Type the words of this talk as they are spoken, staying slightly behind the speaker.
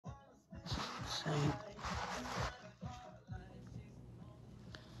insane.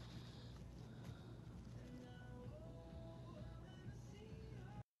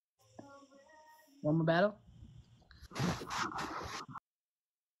 One more battle?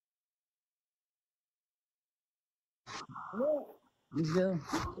 Let's go.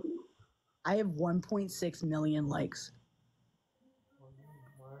 I have 1.6 million likes.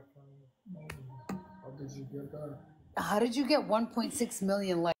 How did you get that? How did you get 1.6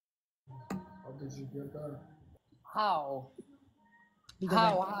 million likes? How did you get that? How? Because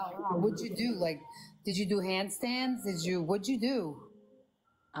How? What'd you do? Like, did you do handstands? What'd you do?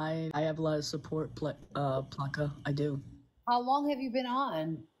 I have a lot of support, Plaka. I do. How long have you been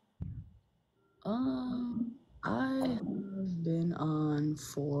on? I have been on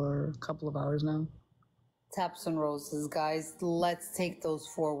for a couple of hours now. Taps and roses, guys. Let's take those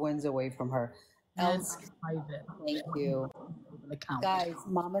 4 wins away from her. Else, Private. thank you. Account. Guys,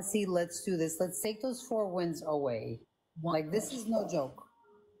 Mama C, let's do this. Let's take those 4 wins away. Like, this is no joke.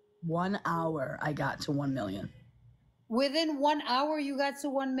 1 hour, I got to 1 million. Within 1 hour, you got to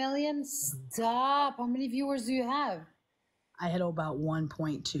 1 million? Stop. How many viewers do you have? I had about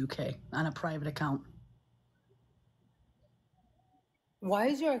 1.2K on a private account. Why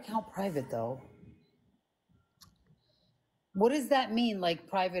is your account private, though? What does that mean, like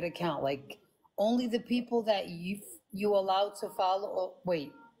private account? Like only the people that you allowed to follow? Oh,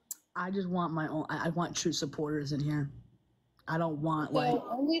 wait. I just want my own. I want true supporters in here. I don't want So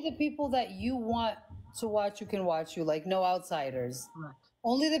only the people that you want to watch you can watch you, like no outsiders. Correct.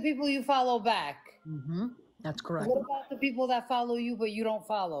 Only the people you follow back. Mm-hmm. That's correct. What about the people that follow you but you don't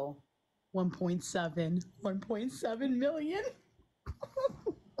follow? 1.7 million.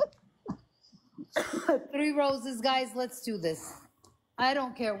 3 roses, guys. Let's do this. I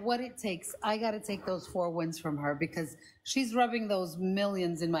don't care what it takes. I got to take those 4 wins from her because she's rubbing those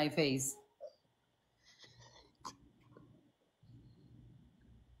millions in my face.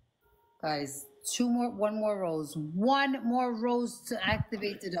 Guys, 1 more rose. 1 more rose to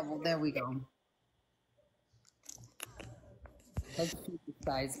activate the double. There we go. Let's do this,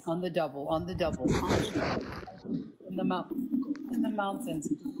 guys. On the double. In the mountains.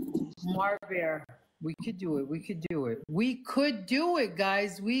 Marbear. We could do it. We could do it. We could do it,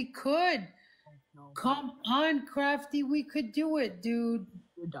 guys. We could. Come on, Crafty. We could do it, dude.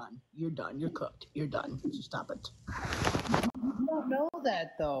 You're done. You're done. You're cooked. You're done. Stop it. You don't know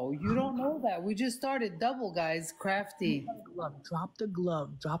that, though. You don't know that. We just started double, guys. Crafty. Drop the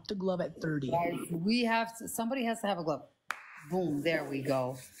glove. Drop the glove at 30. Guys, we have to. Somebody has to have a glove. Boom. There we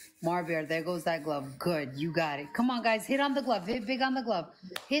go. Marbear, there goes that glove. Good. You got it. Come on, guys. Hit on the glove. Hit big on the glove.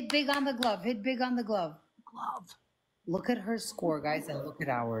 Hit big on the glove. Hit big on the glove. Glove. Look at her score, guys, and look at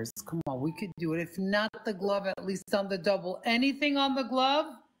ours. Come on. We could do it. If not the glove, at least on the double. Anything on the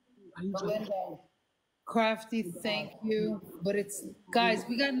glove? Melinda. Crafty, thank you. But it's, guys,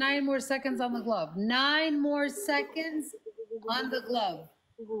 we got 9 more seconds on the glove. 9 more seconds on the glove.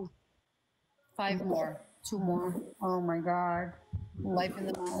 5 more. 2 more. Oh my God. Life in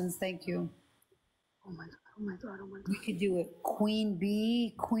the mountains. Thank you. Oh my God. Oh my God. Oh my God. We could do it. Queen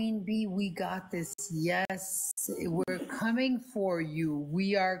B, we got this. Yes. We're coming for you.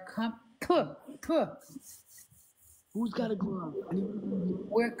 We are Who's got a glove?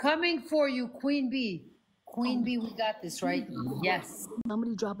 We're coming for you, Queen B. Queen B, we got this, right? Yes.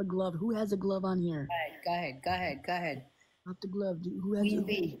 Somebody drop a glove. Who has a glove on here? Go ahead. Drop the glove. Who has Queen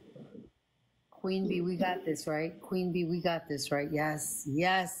B. Queen B, we got this, right? Queen B, we got this, right? Yes.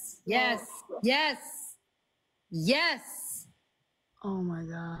 Oh my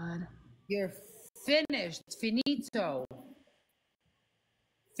God. You're finished. Finito.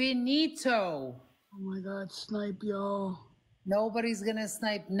 Oh my God. Snipe, y'all. Nobody's gonna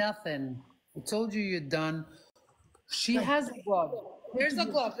snipe nothing. I told you you're done. She has a glove. There's a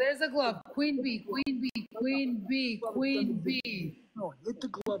glove. Queen B. No, hit the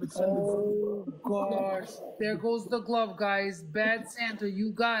glove. Oh gosh. There goes the glove, guys. Bad Santa,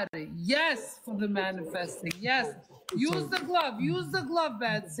 you got it. Yes, for the manifesting. Yes. Use the glove.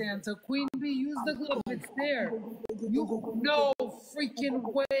 Bad Santa. Queen B, use the glove. It's there. No freaking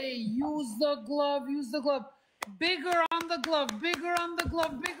way. Use the glove. Bigger on the glove.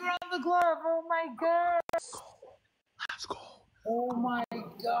 Oh my God. Let's go. Oh my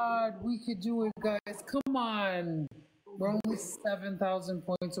God. We could do it, guys. Come on. We're only 7,000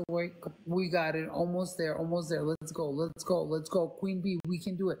 points away. We got it. Almost there. Let's go. Queen B, we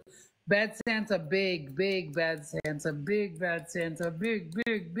can do it. Bad Santa, big bad Santa. Big.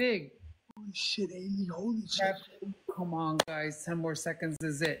 Holy shit, Amy. Holy shit. Come on, guys. 10 more seconds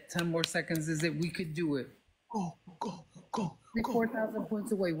is it. We could do it. Go. We're 4,000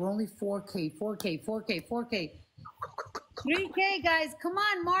 points away. We're only 4K, 4K, 4K, 4K. 3K, guys. Come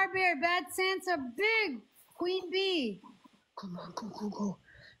on, Marbear, Bad Santa, big. Queen Bee. Come on, go.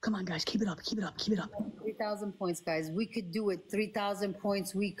 Come on, guys. Keep it up. 3,000 points, guys. We could do it. 3,000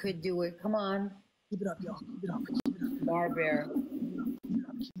 points. We could do it. Come on. Keep it up, y'all. Keep it up. Marbear.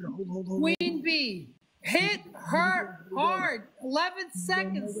 Hold. Queen Bee. Hit her hard. 11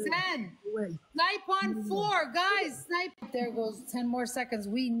 seconds. 10. Snipe on 4. Guys, snipe. There goes 10 more seconds.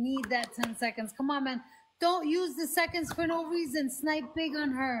 We need that 10 seconds. Come on, man. Don't use the seconds for no reason. Snipe big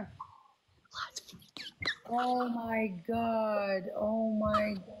on her. Oh my God. Oh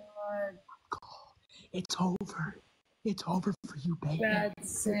my God. It's over. It's over for you, baby. Bad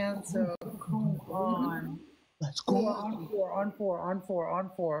Santa. Come on. Let's go. On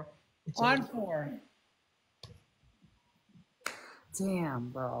four. Damn,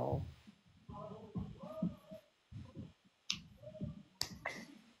 bro.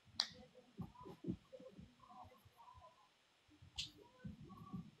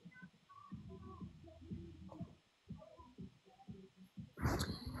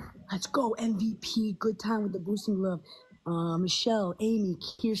 Let's go. MVP. Good time with the boosting glove. Michelle, Amy,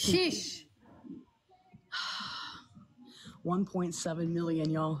 Kirsten. Sheesh. 1.7 million,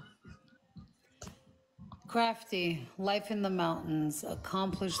 y'all. Crafty, Life in the Mountains,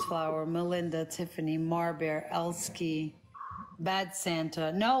 Accomplished Flower, Melinda, Tiffany, Marbear, Elsky, Bad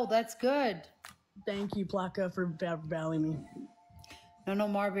Santa. No, that's good. Thank you, Plaka, for battling me. No,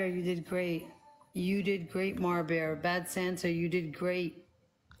 Marbear, you did great. You did great, Marbear. Bad Santa, you did great.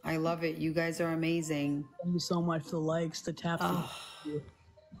 I love it. You guys are amazing. Thank you so much for the likes, the taps. All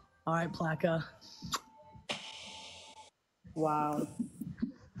right, Plaka. Wow.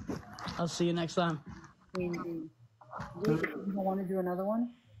 I'll see you next time. You don't want to do another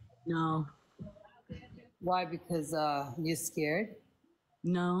one? No. Why? Because you're scared?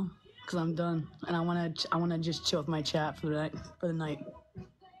 No, because I'm done, and I wanna just chill with my chat for the night.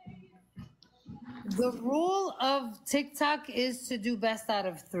 The rule of TikTok is to do best out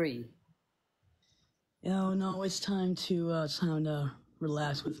of 3. No, it's time to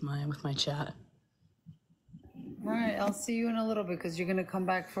relax with my chat. All right, I'll see you in a little bit because you're gonna come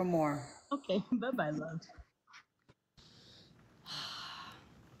back for more. Okay, bye, love.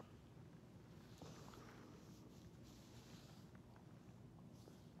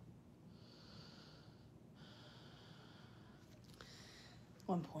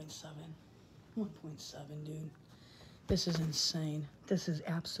 $1.7, dude. This is insane. This is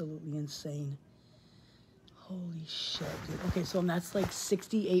absolutely insane. Holy shit, dude. Okay, so that's like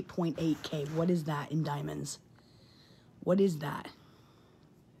 68.8K. What is that in diamonds? What is that?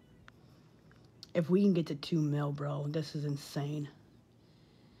 If we can get to 2 mil, bro, this is insane.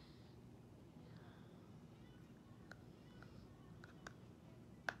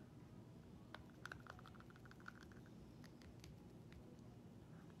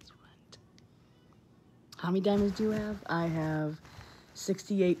 How many diamonds do you have? I have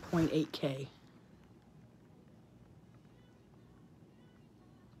 68.8K.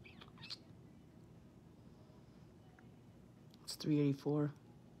 It's 384.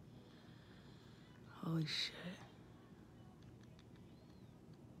 Holy shit.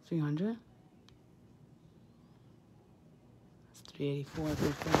 300? It's 384.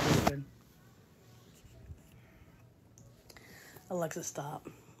 There's 400. Alexa, stop.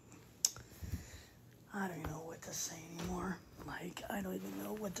 I don't even know what to say anymore. Like, I don't even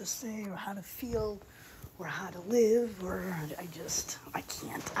know what to say or how to feel or how to live or I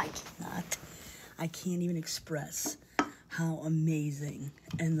can't even express how amazing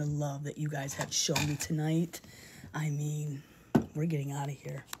and the love that you guys have shown me tonight. I mean, we're getting out of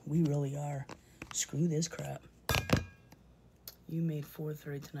here. We really are. Screw this crap. You made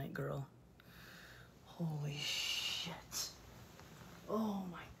 430 tonight, girl. Holy shit. Oh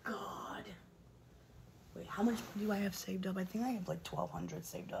my God. Wait, how much do I have saved up? I think I have like 1,200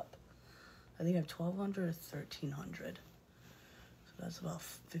 saved up. I think I have 1,200 or 1,300. So that's about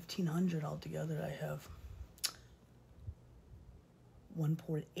 1,500 altogether. I have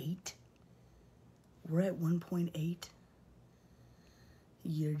 1.8. We're at 1.8.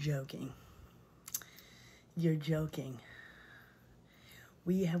 You're joking. You're joking.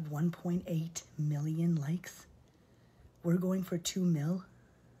 We have 1.8 million likes. We're going for 2 mil.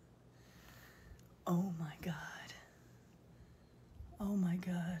 Oh my God. Oh my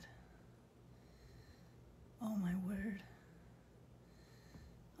God. Oh my word.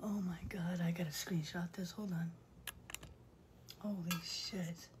 Oh my God, I gotta screenshot this. Hold on. Holy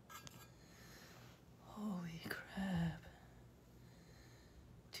shit. Holy crap.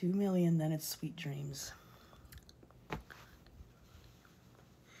 2 million, then it's sweet dreams.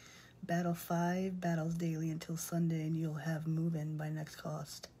 battle 5 battles daily until Sunday, and you'll have move-in by next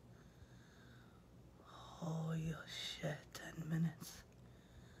cost. Holy shit, 10 minutes.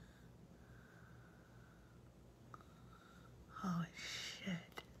 Holy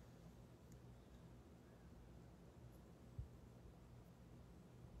shit.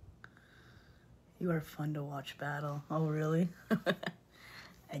 You are fun to watch battle. Oh, really?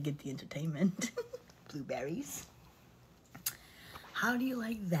 I get the entertainment. Blueberries. How do you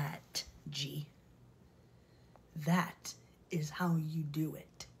like that, G? That is how you do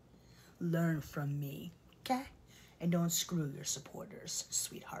it. Learn from me, okay? And don't screw your supporters,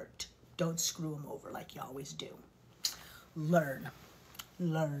 sweetheart. Don't screw them over like you always do. Learn,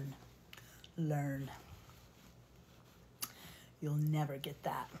 learn, learn. You'll never get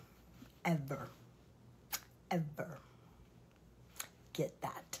that. Ever. Ever. Get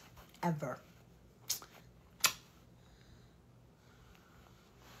that. Ever.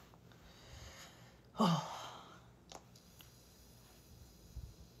 Oh.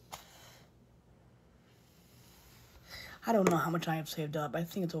 I don't know how much I have saved up. I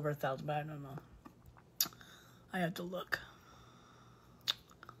think it's over 1,000, but I don't know. I have to look.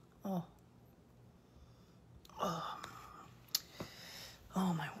 Oh. Oh.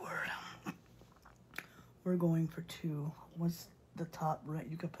 Oh my word. We're going for 2. What's the top rent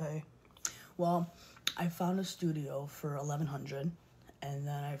you could pay? Well, I found a studio for $1,100, and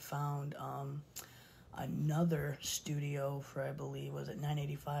then I found another studio for, I believe, was it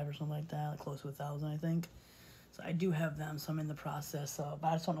 $985 or something like that, like close to 1,000, I think. So I do have them, so I'm in the process of, but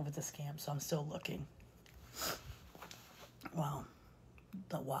I just don't know if it's a scam, so I'm still looking. Wow,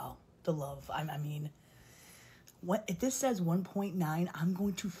 the love. I mean, what if this says 1.9? I'm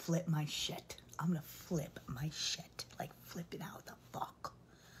going to flip my shit. I'm gonna flip my shit, like flip it out the fuck.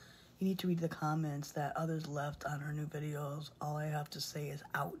 You need to read the comments that others left on her new videos. All I have to say is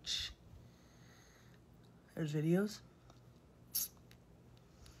ouch. There's videos.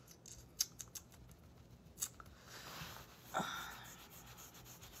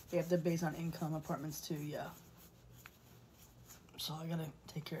 They have to base on income, apartments too, yeah. So I gotta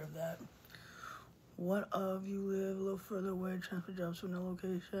take care of that. What of you live a little further away, transfer jobs to no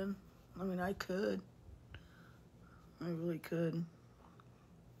location? I mean, I could. I really could.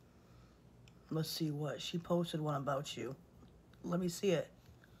 Let's see what. She posted one about you. Let me see it.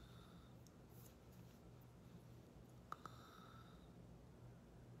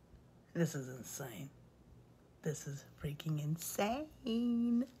 This is insane. This is freaking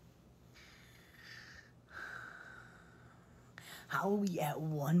insane. How are we at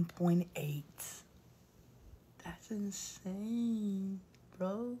 1.8? That's insane,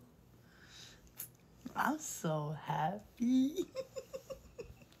 bro. I'm so happy.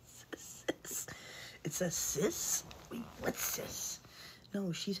 It says sis? Wait, what's sis?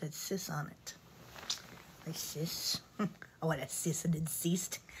 No, she said sis on it. Like sis. I want a sis and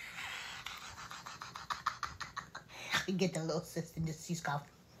deceased. Get the little sis and deceased off.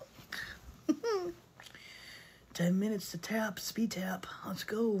 10 minutes to tap, speed tap. Let's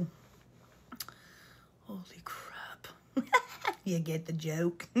go. Holy crap. You get the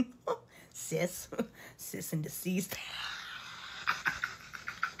joke? Sis. Sis and deceased.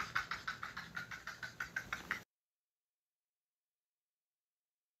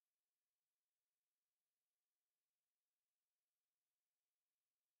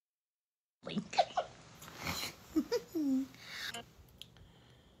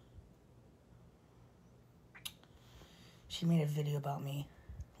 She made a video about me.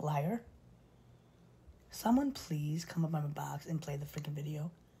 Liar. Someone please come up on my box and play the freaking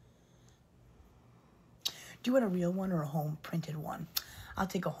video. Do you want a real one or a home printed one? I'll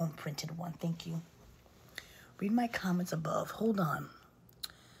take a home printed one. Thank you. Read my comments above. Hold on.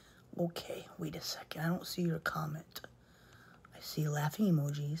 Okay, wait a second. I don't see your comment. I see laughing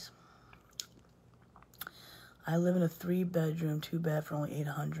emojis. I live in a 3-bedroom, 2-bath for only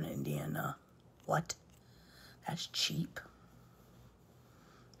 $800 in Indiana. What? That's cheap.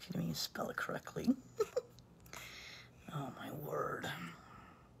 She didn't even spell it correctly. Oh my word.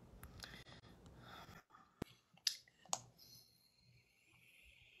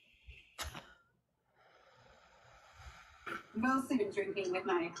 Mostly been drinking with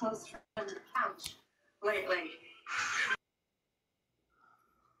my close friend on the couch lately.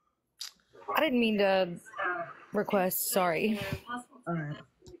 I didn't mean to request, sorry. All right.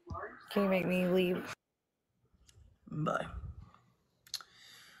 Can you make me leave? Bye.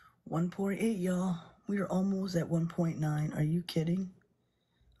 1.8, y'all. We are almost at 1.9. Are you kidding?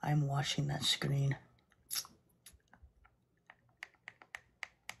 I'm washing that screen.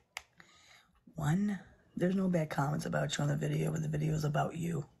 1. There's no bad comments about you on the video, but the video is about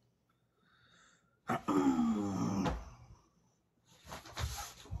you. Oh,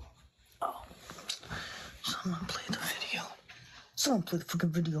 someone play the video. Someone play the freaking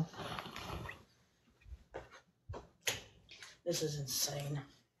video. This is insane.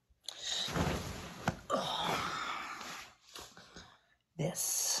 Oh.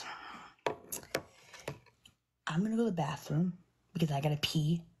 This. I'm gonna go to the bathroom because I gotta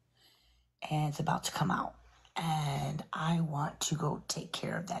pee and it's about to come out. And I want to go take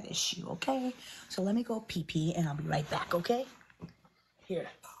care of that issue, okay? So let me go pee and I'll be right back, okay? Here.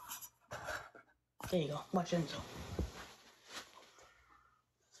 There you go. Watch Enzo.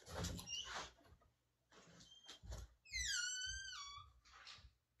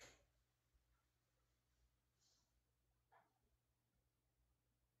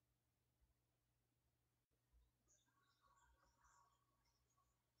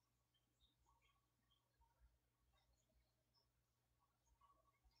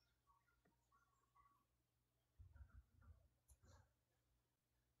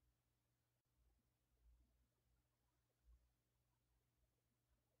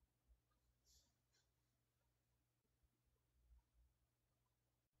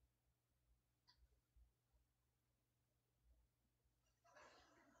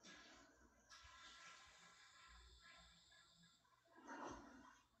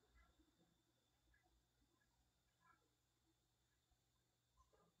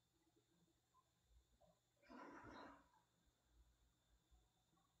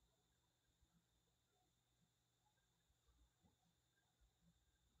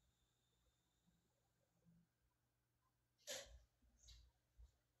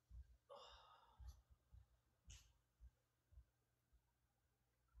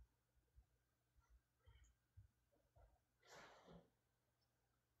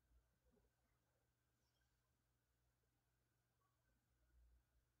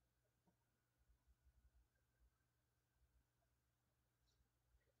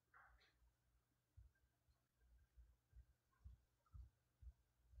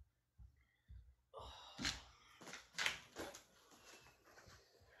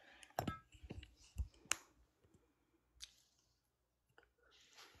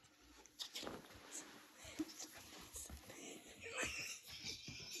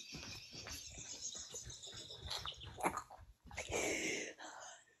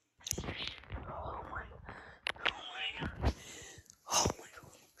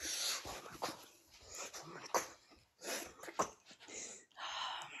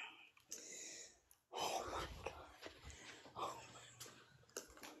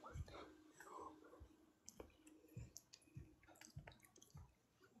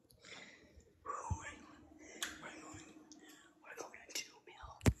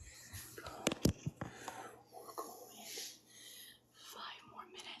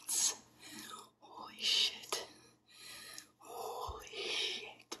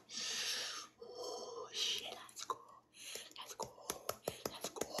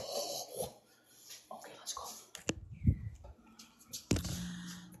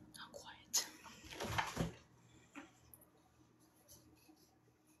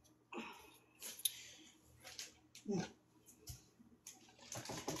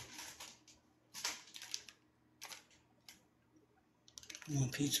 You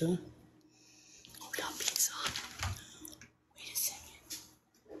want pizza? Oh, we got pizza. Wait a second.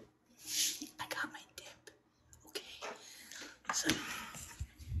 I got my dip. Okay. Listen.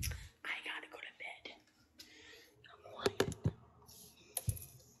 I gotta go to bed. I'm quiet.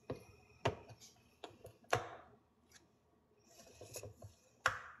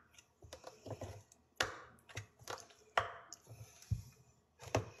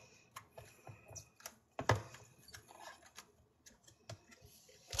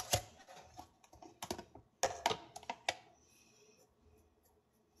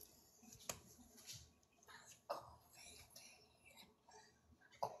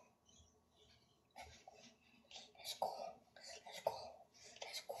 Let's go. Let's go.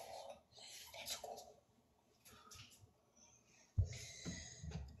 Let's go. Let's go.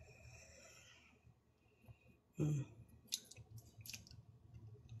 Mm.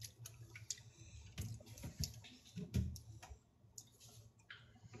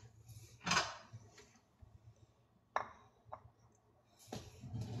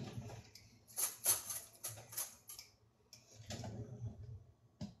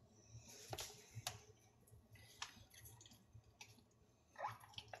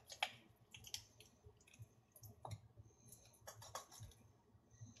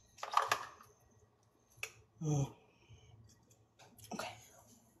 Mm. Okay.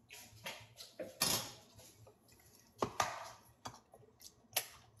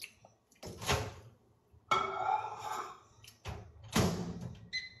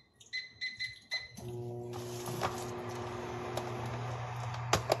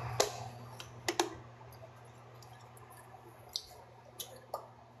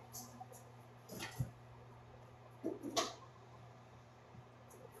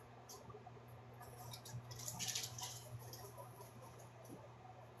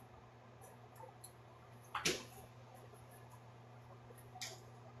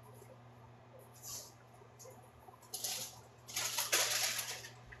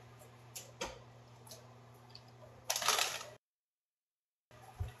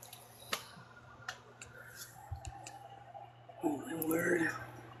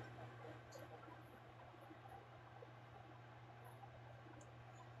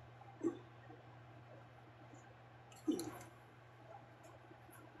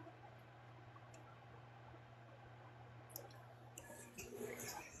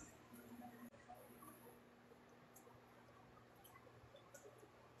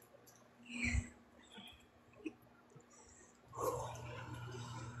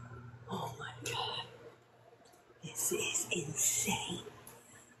 insane.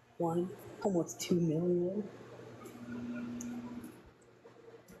 Almost 2 million.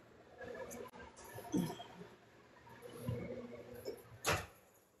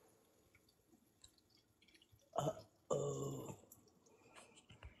 Uh-oh.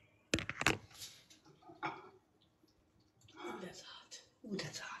 That's hot. Ooh,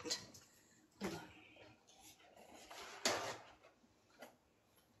 that's hot. Hold on.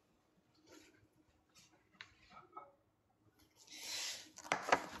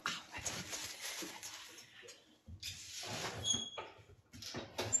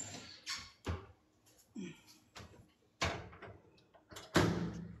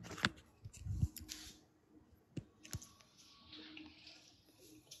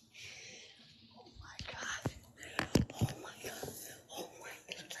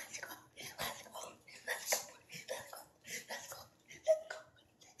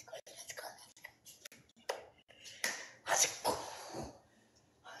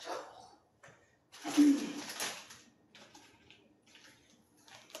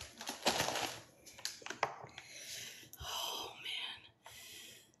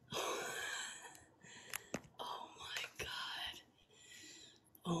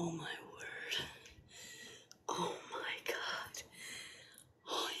 Oh my word. Oh my God.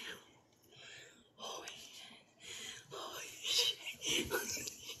 Oh yeah. Oh yeah. Oh shit.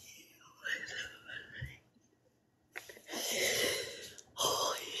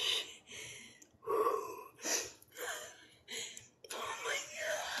 Holy shit. Oh my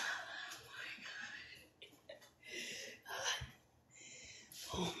God.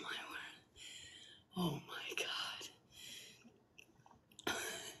 Oh my word. Oh my God.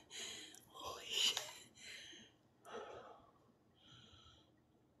 Holy shit.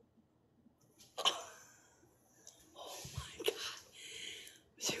 Oh my God.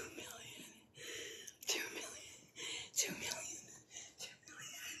 2 million. 2 million. 2 million. 2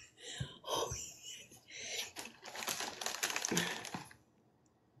 million. Holy shit.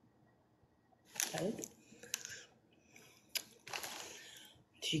 Got it?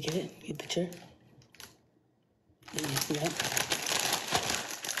 Did you get it? Get the picture? Did you see that?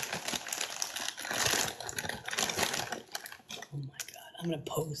 Oh my God. I'm gonna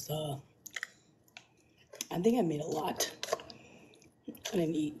post, I think I made a lot. I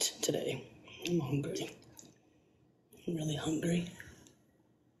didn't eat today. I'm hungry. I'm really hungry.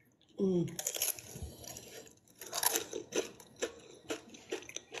 Oh,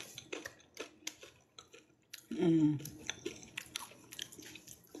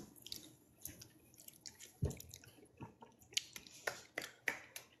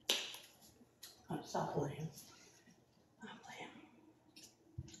 stop playing. I'm playing.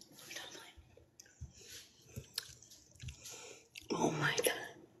 Stop playing. Oh my God.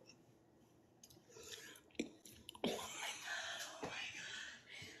 Oh my God.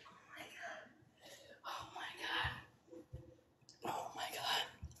 Oh my God. Oh my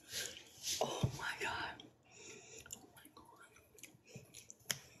God. Oh my God.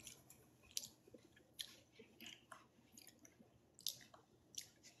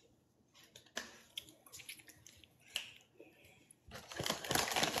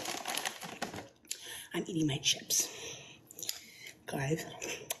 I'm eating my chips. Guys.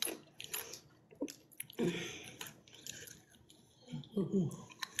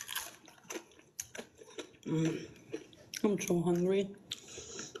 I'm so hungry.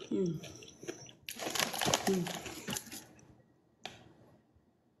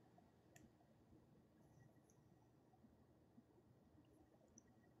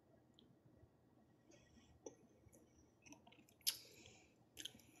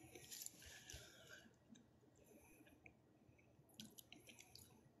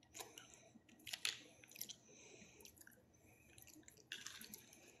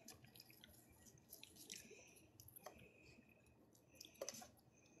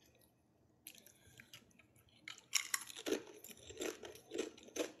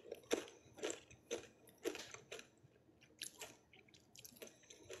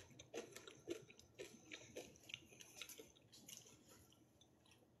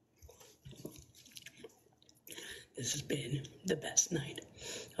 This has been the best night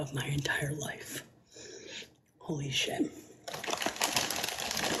of my entire life. Holy shit.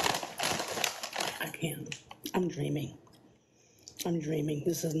 I can't. I'm dreaming. I'm dreaming.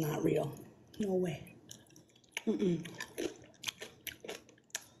 This is not real. No way.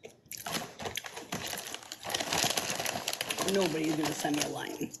 Nobody's gonna send me a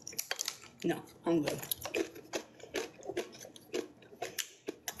line. No, I'm good.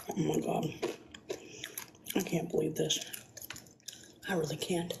 Oh my God. I can't believe this. I really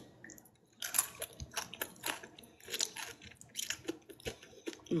can't.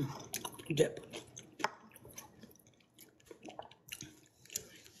 Dip.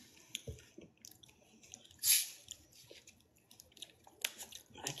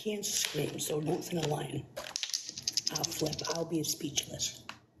 I can't scream, so don't sing a line. I'll flip. I'll be speechless.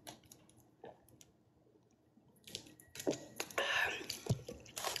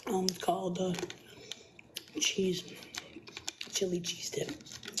 Called chili cheese dip,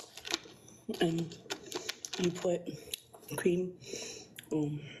 and you put cream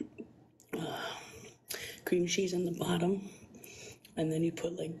cheese on the bottom, and then you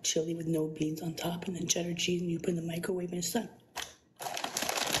put like chili with no beans on top, and then cheddar cheese, and you put in the microwave, and it's done.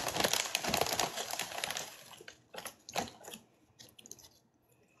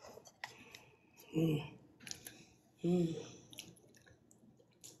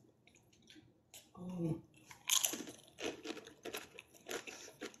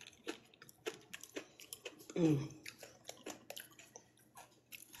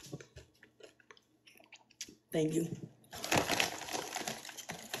 Thank you.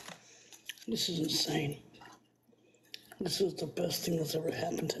 This is insane. This is the best thing that's ever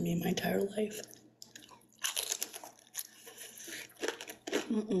happened to me in my entire life.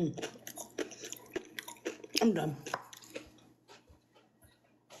 I'm done.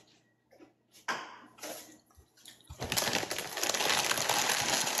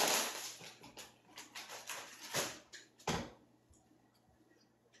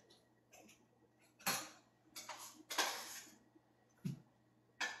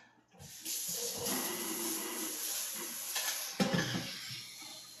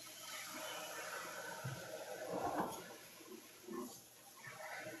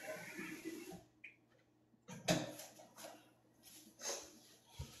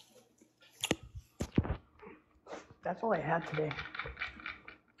 That's all I had today.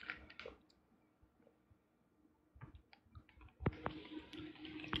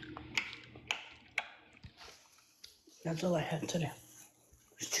 That's all I had today.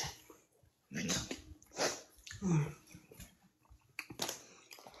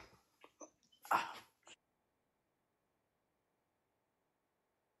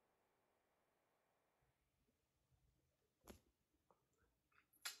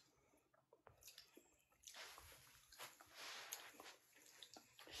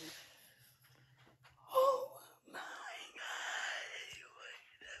 Oh my God.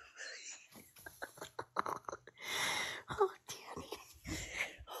 Oh, Dani.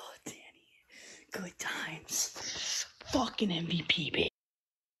 Oh, Dani. Good times. Fucking MVP, baby.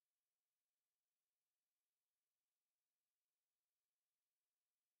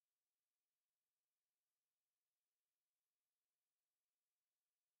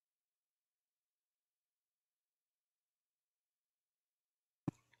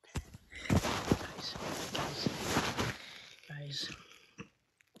 Guys.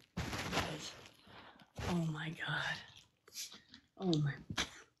 Oh my God. Oh my.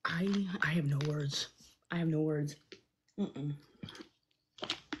 I have no words. I have no words. I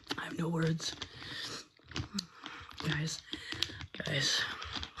have no words. Guys.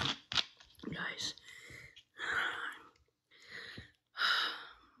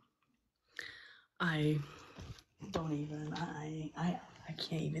 I don't even, I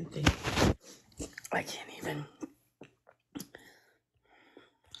can't even think. I can't even.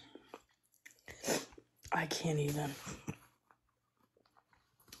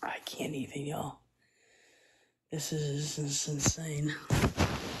 I can't even, y'all. This is insane.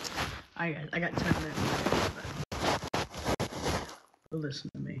 I got 10 minutes left. But listen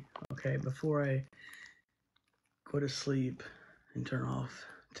to me, okay? Before I go to sleep and turn off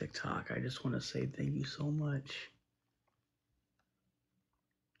TikTok, I just want to say thank you so much.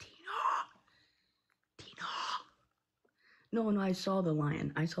 Tina. No, I saw the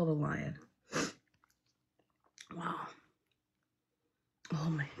lion. Wow. Oh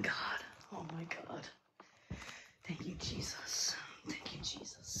my God. Thank you, Jesus.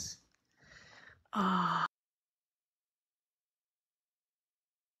 Ah.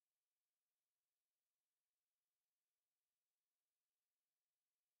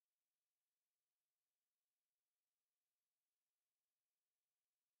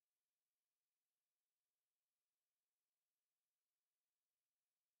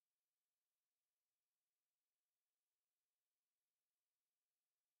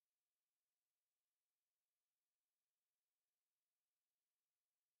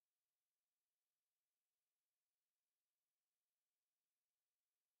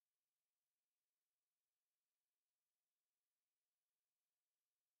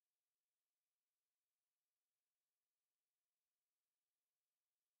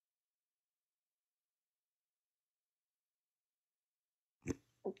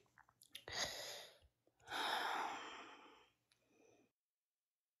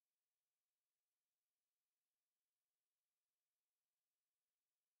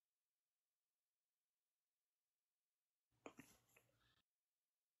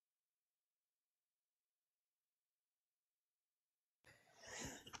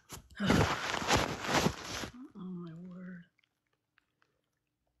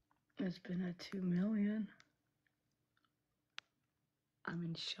 has been at 2 million. I'm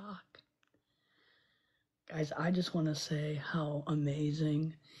in shock. Guys, I just want to say how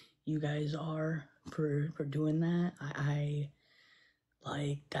amazing you guys are for doing that. I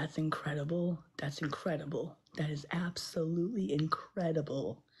like, that's incredible. That's incredible. That is absolutely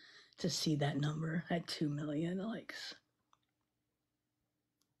incredible to see that number at 2 million likes.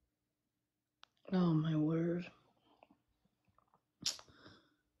 Oh my word.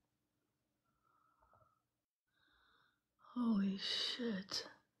 Holy shit.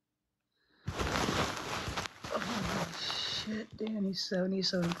 Oh shit, Dani,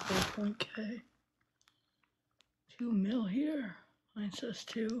 77.4K. 2 mil here. Mine says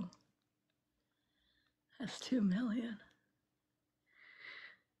 2. That's 2 million.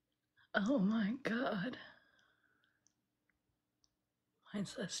 Oh my god. Mine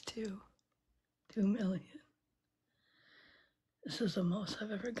says 2. 2 million. This is the most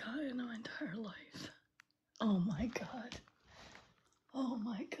I've ever gotten in my entire life. Oh my god. Oh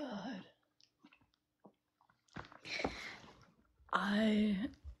my god. I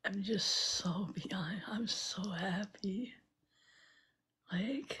am just so beyond. I'm so happy.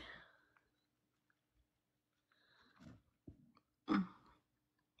 Like,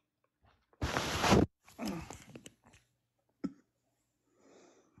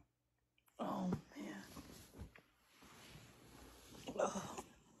 oh man. Oh,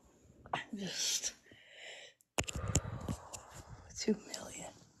 I'm just 2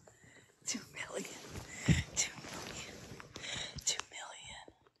 million. 2 million. 2 million. 2 million.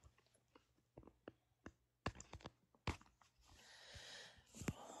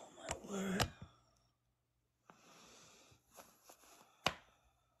 Oh my word.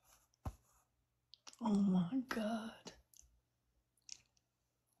 Oh my god.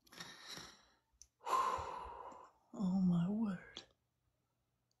 Oh my word.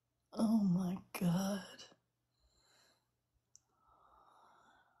 Oh my god.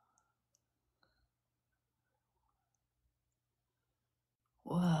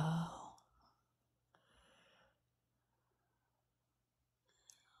 Wow.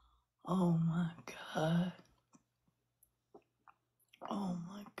 Oh my god. Oh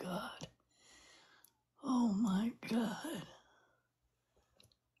my god. Oh my god.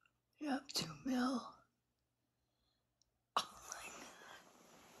 Yep, 2 mil. Oh my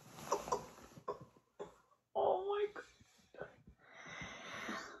god. Oh my god.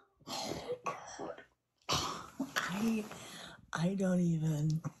 I don't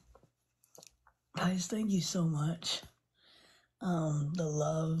even. Guys, thank you so much. The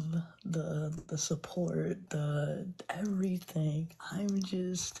love, the support, the everything. I'm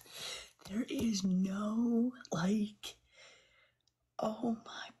just, there is no, like, oh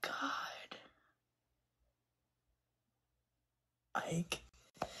my god. Like,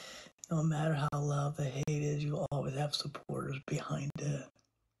 no matter how love the hate is, you always have supporters behind it.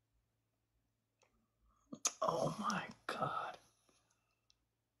 Oh my god.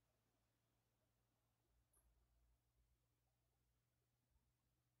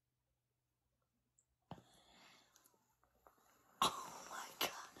 Oh my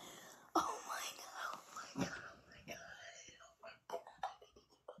god. Oh my god. Oh my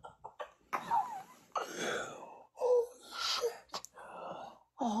god. Oh shit.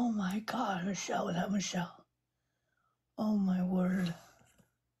 Oh my god, Michelle, was that Michelle? Oh my word.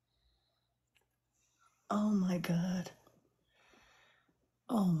 Oh my god.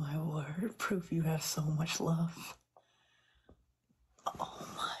 Oh my word. Proof you have so much love. Oh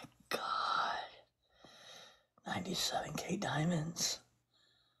my god. 97K diamonds.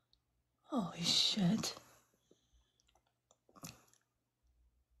 Holy shit.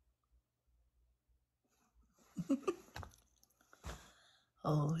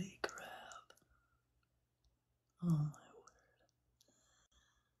 Holy crap. Oh my word.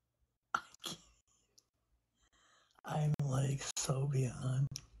 I can't. I'm like so beyond.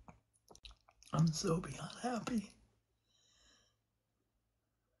 I'm so beyond happy.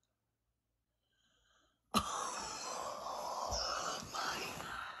 Oh my god.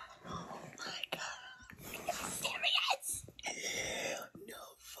 Oh my god. Are you serious? No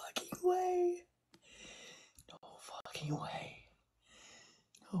fucking way. No fucking way.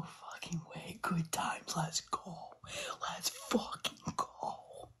 No fucking way. Good times. Let's go. Let's fucking go.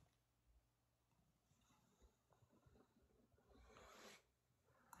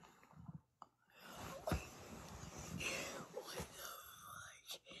 What the fuck?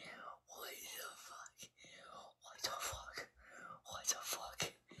 What the fuck? What the fuck? What the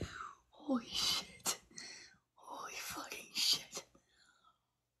fuck? Holy shit. Holy fucking shit.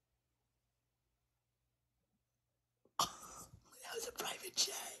 That was a private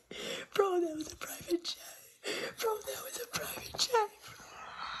jet.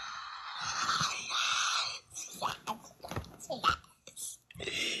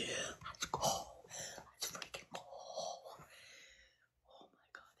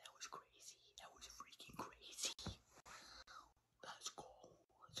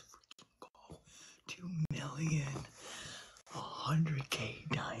 100K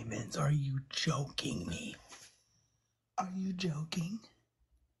diamonds. Are you joking me? Are you joking?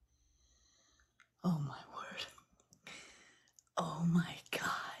 Oh my word. Oh my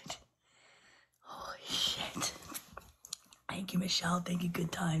God. Holy shit. Thank you, Michelle. Thank you,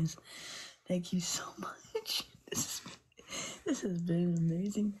 Good Times. Thank you so much. This has been an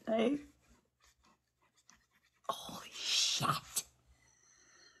amazing night. Holy shit.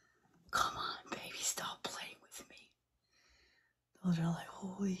 Come on, baby, stop playing with me. Those are like,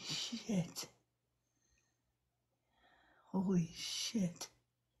 holy shit. Holy shit.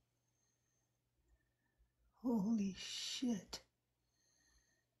 Holy shit.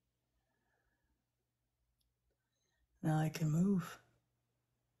 Now I can move.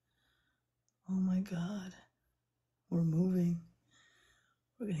 Oh my God. We're moving.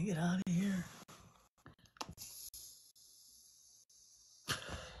 We're gonna get out of here.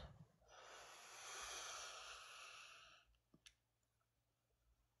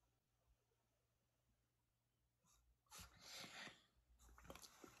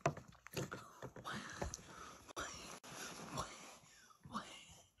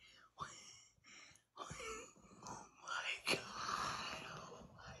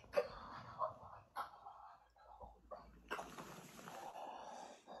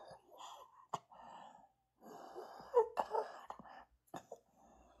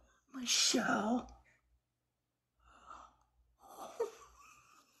 Michelle.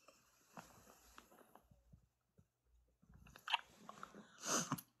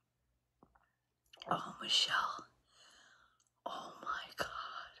 Oh, Michelle. Oh my God.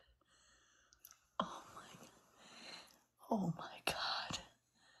 Oh my. Oh my God.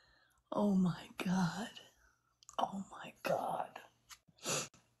 Oh my God. Oh my God.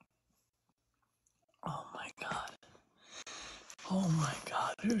 Oh my God. Oh my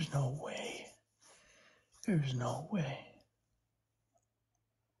God. There's no way. There's no way.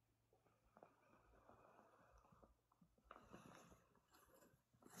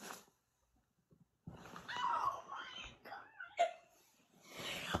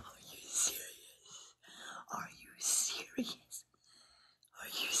 Are you serious? Are you serious? Are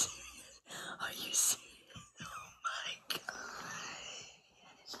you serious? Are you serious? Oh my God.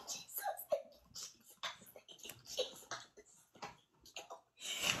 Jesus. Thank you, Jesus.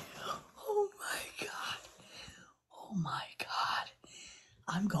 Oh my God. Oh my God.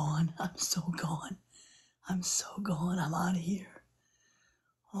 I'm gone. I'm so gone. I'm so gone. I'm out of here.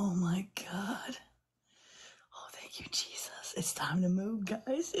 Oh my God. Oh, thank you, Jesus. It's time to move,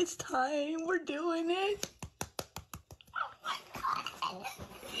 guys. It's time. We're doing it. Oh my God. Holy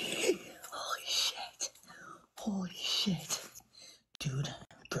shit. Holy shit. Dude,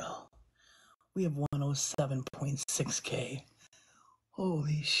 bro. We have 107.6K.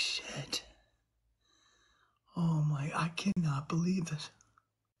 Holy shit. Oh my, I cannot believe this.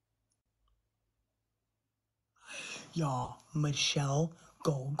 Y'all, Michelle,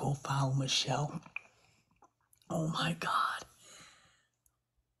 go follow Michelle. Oh my God.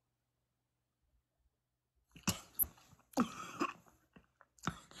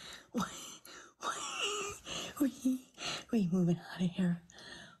 We moving out of here.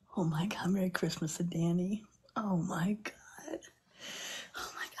 Oh my God, Merry Christmas to Dani. Oh my God.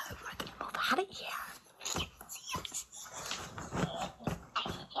 Oh my God, we're gonna move out of here.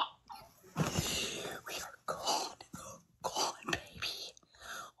 We are gone, baby.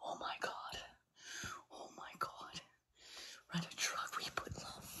 Oh my God. Oh my God. Rent a truck, we put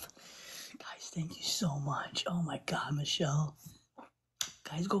love. Guys, thank you so much. Oh my God, Michelle.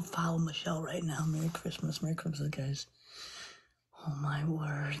 Guys, go follow Michelle right now. Merry Christmas, guys. Oh my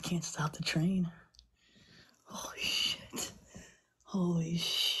word, can't stop the train. Holy shit. Holy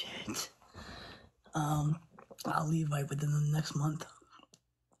shit. I'll leave like within the next month.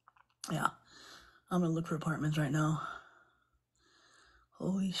 Yeah. I'm gonna look for apartments right now.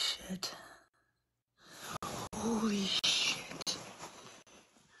 Holy shit. Holy shit.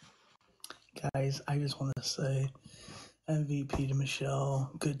 Guys, I just want to say MVP to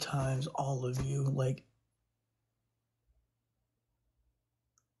Michelle, Good Times, all of you. Like,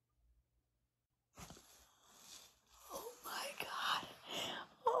 oh my God.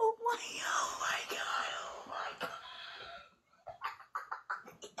 Oh my God. Oh my God.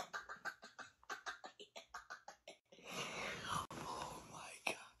 Oh my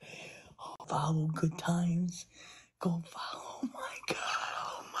God. Oh, follow Good Times. Go follow. Oh my God.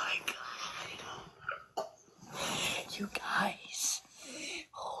 Oh my God. You guys.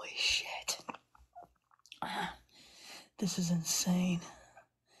 Holy shit. This is insane.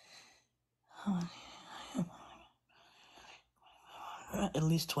 At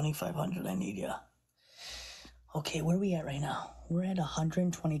least 2,500 I need, yeah. Okay, where are we at right now? We're at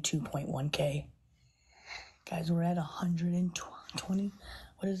 122.1K. Guys, we're at 120,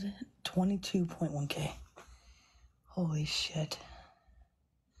 what is it? 22.1K. Holy shit.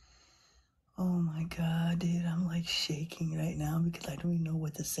 Oh my God, dude, I'm like shaking right now because I don't even know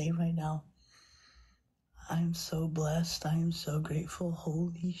what to say right now. I'm so blessed. I am so grateful.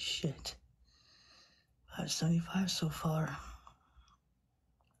 Holy shit. 575 so far.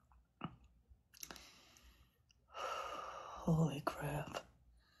 Holy crap.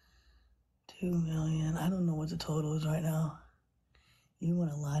 2 million. I don't know what the total is right now. You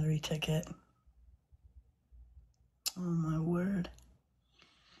want a lottery ticket? Oh my word.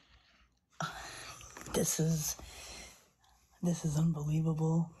 This is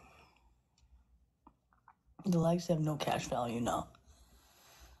unbelievable. The likes have no cash value now.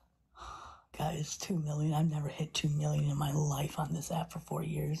 Guys, 2 million. I've never hit 2 million in my life on this app for 4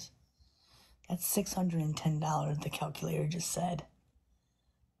 years. That's $610, the calculator just said.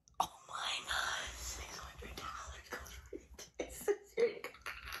 Oh my God, $600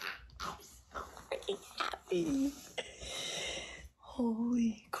 I'm so freaking happy.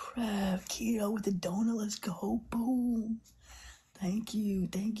 Holy crap, Keto with the donut, let's go, boom. Thank you,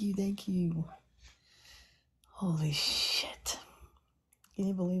 thank you, thank you. Holy shit. Can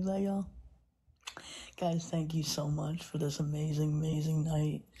you believe that, y'all? Guys, thank you so much for this amazing, amazing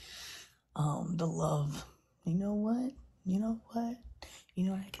night. The love. You know what? You know what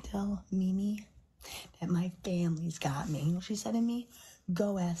I can tell Mimi? That my family's got me. You know what she said to me?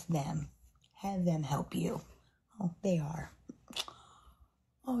 Go ask them. Have them help you. Oh, they are.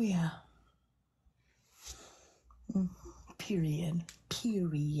 Oh, yeah. Period.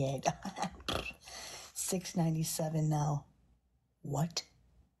 $697 now. What?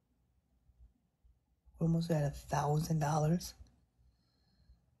 We're almost at $1,000.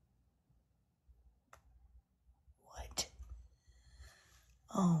 What?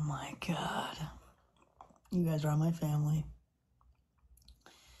 Oh my God. You guys are my family.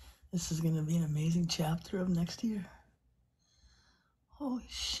 This is gonna be an amazing chapter of next year. Holy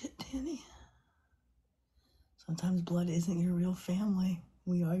shit, Danny. Sometimes blood isn't your real family.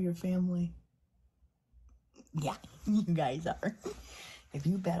 We are your family. Yeah, you guys are. If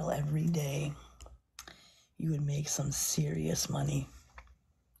you battle every day, you would make some serious money.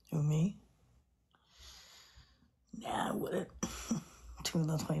 Who, me? Nah, I wouldn't.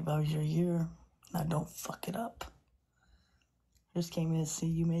 $225 a year. Now don't fuck it up. I just came in to see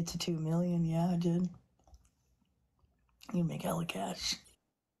you made to 2 million. Yeah, I did. You make hella cash.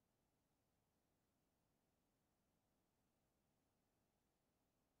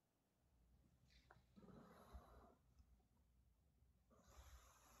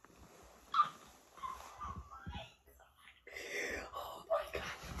 Oh my God.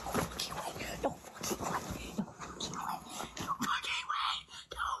 No fucking way. No fucking way. No fucking way. No fucking way.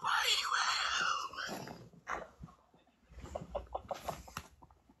 No fucking way.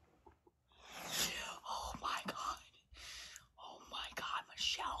 Oh my God. Oh my God,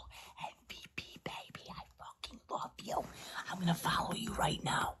 Michelle. MVP, baby. I fucking love you. I'm gonna follow you right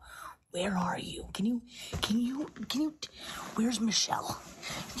now. Where are you? Can you, where's Michelle?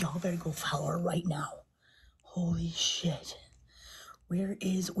 Y'all better go follow her right now. Holy shit. Where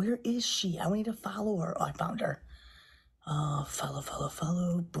is she? I need to follow her. Oh, I found her. Follow.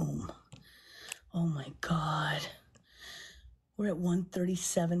 Boom. Oh my God. We're at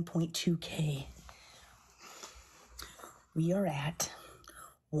 137.2K. We are at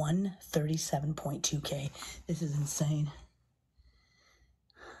 137.2K. This is insane.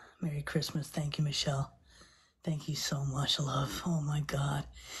 Merry Christmas. Thank you, Michelle. Thank you so much, love. Oh my God.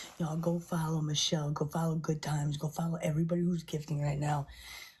 Y'all go follow Michelle. Go follow Good Times. Go follow everybody who's gifting right now.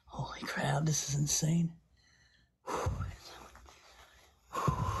 Holy crap, this is insane.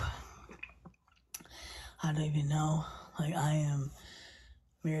 I don't even know. Like, I am.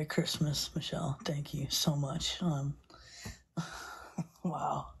 Merry Christmas, Michelle. Thank you so much.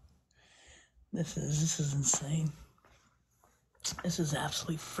 Wow. This is insane. This is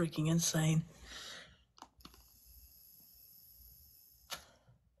absolutely freaking insane.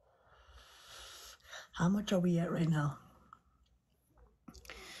 How much are we at right now?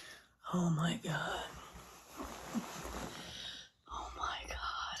 Oh my God. Oh my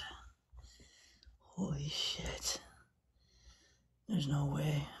God. Holy shit. There's no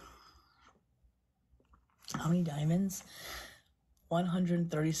way. How many diamonds?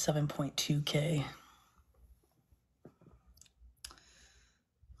 137.2K.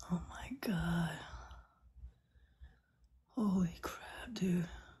 Oh my God. Holy crap, dude.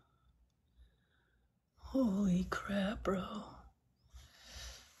 Holy crap, bro.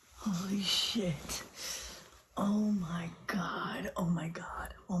 Holy shit. Oh my God. Oh my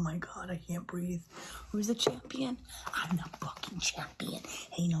God. Oh my God. I can't breathe. Who's the champion? I'm the fucking champion.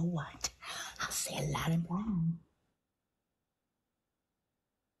 Hey, you know what? I'll say a lot of them.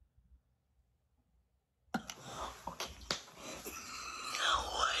 Okay.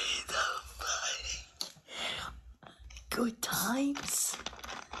 What the fuck? Good times.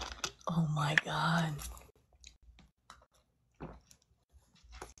 Oh my God.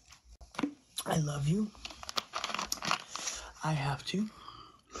 I love you. I have to.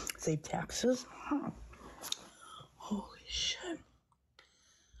 Save taxes. Holy shit.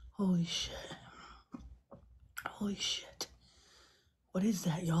 Holy shit. Holy shit. What is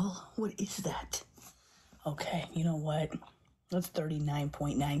that, y'all? What is that? Okay, you know what? That's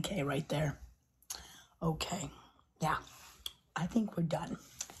 39.9K right there. Okay. Yeah. I think we're done.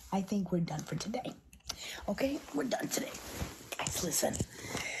 I think we're done for today. Okay? We're done today. Guys, listen.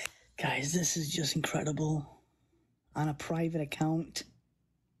 Guys, this is just incredible. On a private account.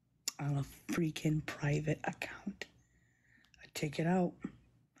 On a freaking private account. I take it out.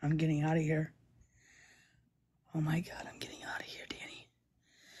 I'm getting out of here. Oh my God, I'm getting out of here, Dani.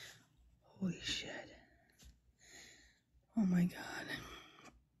 Holy shit. Oh my God.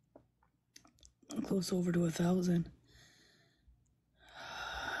 I'm close over to 1,000.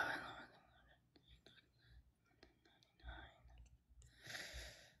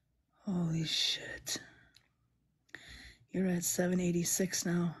 Holy shit. You're at 786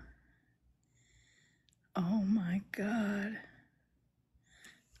 now. Oh my God.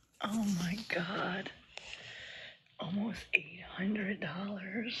 Oh my God. Almost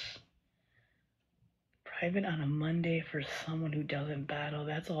 $800. Private on a Monday for someone who doesn't battle.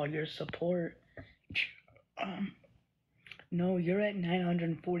 That's all your support. No, you're at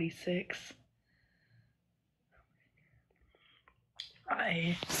 946.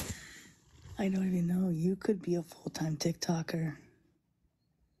 I don't even know. You could be a full-time TikToker.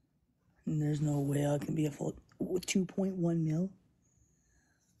 And there's no way I can be a full 2.1 mil.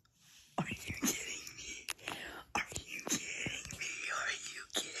 Are you kidding me? Are you kidding me? Are you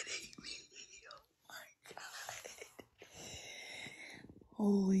kidding me? Oh my God.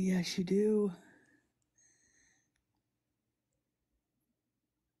 Oh, yes, you do.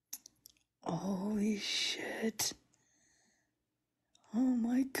 Holy shit. Oh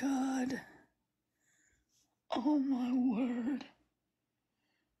my God. Oh my word.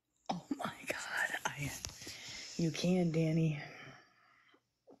 Oh my God. You can, Dani.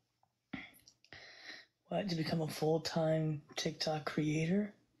 What, to become a full-time TikTok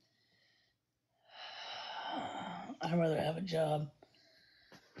creator? I'd rather have a job.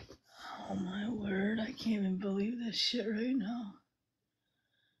 Oh my word, I can't even believe this shit right now.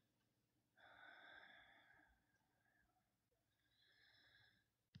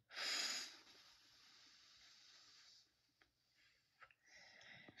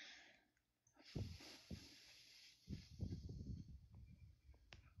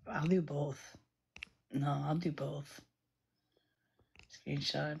 I'll do both. No, I'll do both.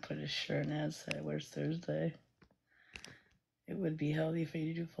 Screenshot and put a shirt and ad say, where's Thursday? It would be healthy for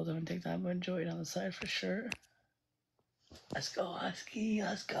you to do full-time on TikTok, but enjoy it on the side for sure. Let's go, Husky.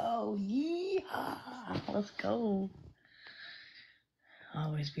 Let's go. Yeehaw. Let's go.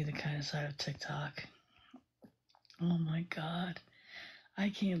 Always be the kind of side of TikTok. Oh my God. I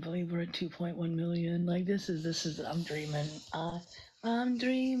can't believe we're at 2.1 million. Like, this is, I'm dreaming. I'm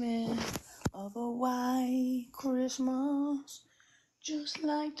dreaming of a white Christmas, just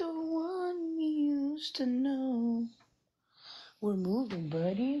like the one we used to know. We're moving,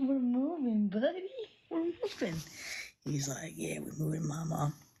 buddy. We're moving, buddy. We're moving. He's like, yeah, we're moving,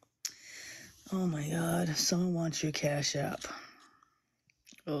 mama. Oh my God. Someone wants your Cash App.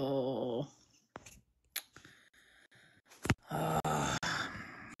 Oh.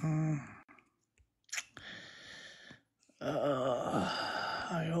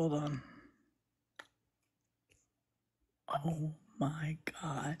 All right, hold on. Oh my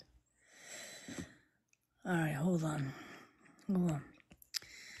God. All right, hold on. Hold on.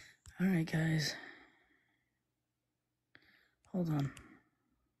 All right, guys. Hold on.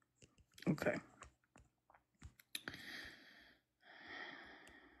 Okay.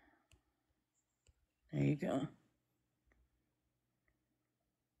 There you go.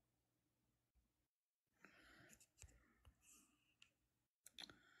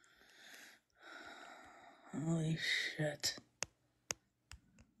 Holy shit.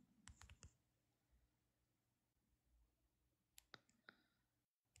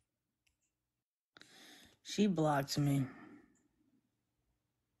 She blocked me.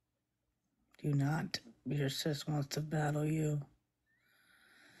 Do not. Your sis wants to battle you.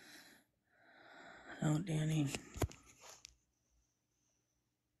 Oh, Dani.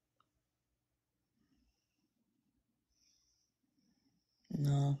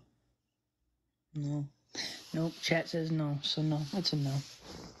 No. No. Nope. Chat says no. So no. It's a no.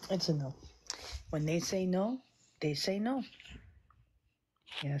 It's a no. When they say no, they say no.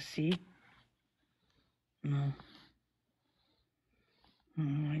 Yeah, see? No. Oh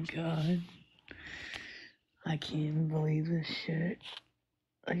my God. I can't even believe this shit.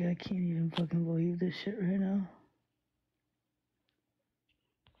 Like, I can't even fucking believe this shit right now.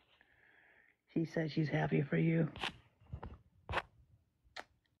 She said she's happy for you.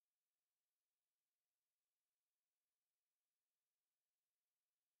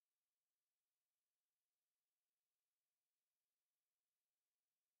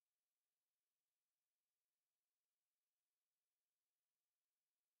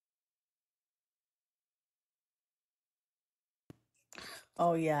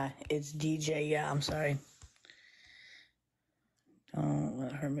 Oh, yeah, it's DJ. Yeah, I'm sorry. Don't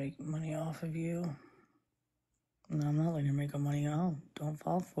let her make money off of you. No, I'm not letting her make her money off. Don't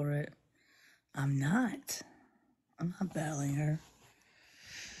fall for it. I'm not battling her.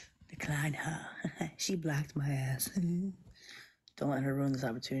 Decline her. She blocked my ass. Don't let her ruin this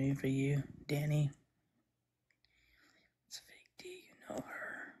opportunity for you, Dani. It's fake D, you know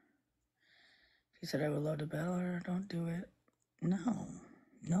her. She said I would love to battle her. Don't do it.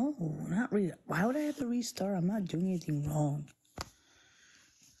 No, not really. Why would I have to restart? I'm not doing anything wrong.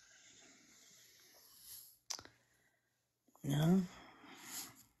 No.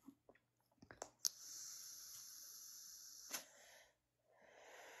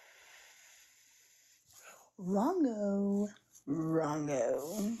 Wrongo.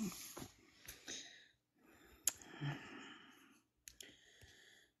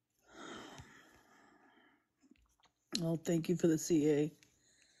 Oh, thank you for the CA.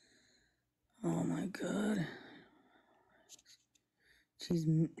 Oh my God.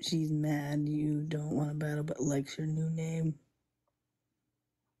 She's mad you don't want to battle but likes your new name.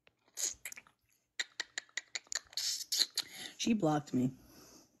 She blocked me.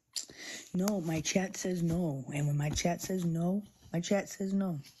 No, my chat says no. And when my chat says no, my chat says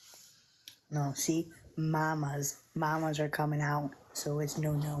no. No, see? Mamas are coming out. So it's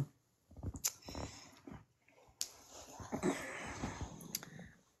no.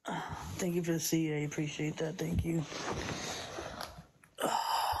 Thank you for the CA. Appreciate that. Thank you.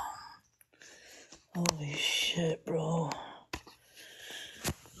 Holy shit, bro.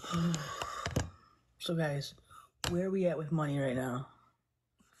 So, guys, where are we at with money right now?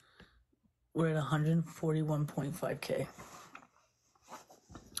 We're at 141.5K.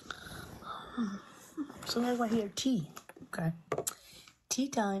 So, guys, want to hear tea. Okay. Tea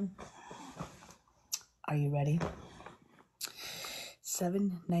time. Are you ready?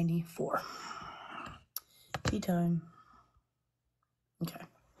 $7.94. Tea time. Okay.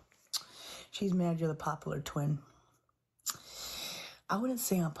 She's mad you're the popular twin. I wouldn't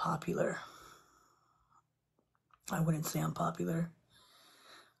say I'm popular. I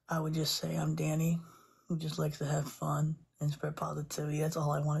would just say I'm Dani, who just likes to have fun and spread positivity. That's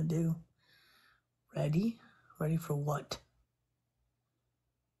all I want to do. Ready? Ready for what?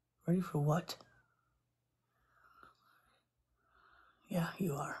 Ready for what? Yeah,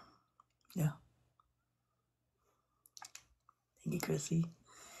 you are. Yeah. Thank you, Chrissy.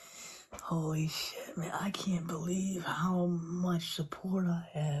 Holy shit, man. I can't believe how much support I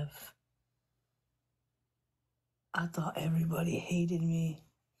have. I thought everybody hated me.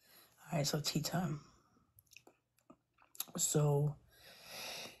 All right, so tea time. So,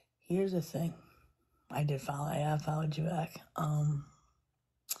 here's the thing. I followed you back. All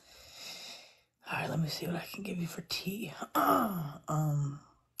right, let me see what I can give you for tea. Let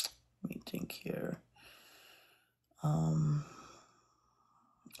me think here.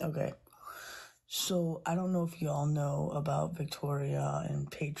 Okay. So I don't know if you all know about Victoria and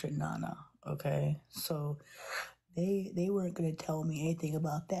Patron Nana. Okay, so they weren't gonna tell me anything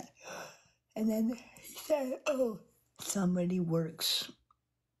about that, and then he said, "Oh, somebody works."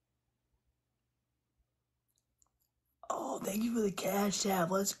 Oh, thank you for the cash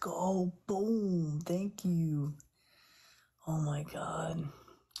app. Let's go. Boom. Thank you. Oh my God.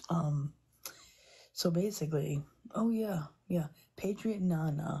 So basically, oh yeah. Patriot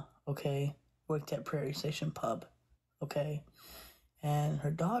Nana, okay, worked at Prairie Station Pub, okay, and her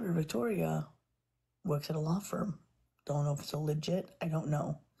daughter Victoria works at a law firm. Don't know if it's a legit. I don't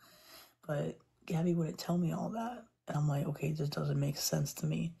know, but Gabby wouldn't tell me all that, and I'm like, okay, this doesn't make sense to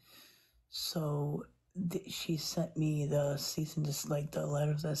me. So she sent me the cease and desist, like the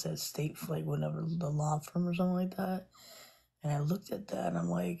letters that said state, like whatever, the law firm or something like that. And I looked at that and I'm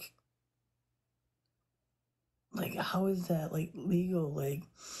like, like, how is that like legal? Like,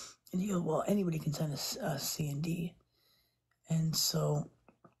 and you go, well, anybody can send a C and D, and so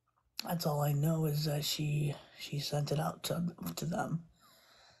that's all I know is that she sent it out to them,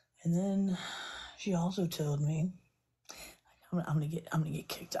 and then she also told me I'm gonna get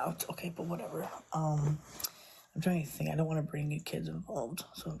kicked out. Okay, but whatever. I'm trying to think. I don't want to bring new kids involved,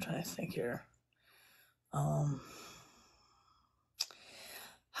 so I'm trying to think here.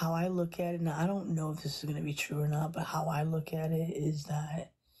 How I look at it now, I don't know if this is gonna be true or not, but how I look at it is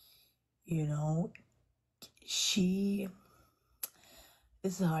that, you know, she.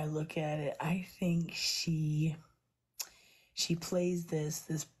 This is how I look at it. I think she plays this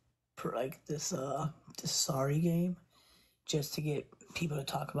sorry game just to get people to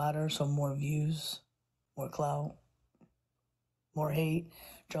talk about her, so more views, more clout, more hate,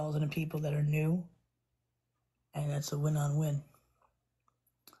 draws in the people that are new, and that's a win-on-win.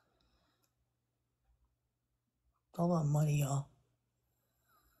 It's all about money, y'all.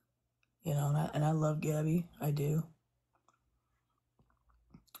 You know, and I love Gabby, I do.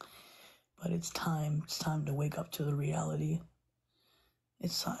 But it's time to wake up to the reality.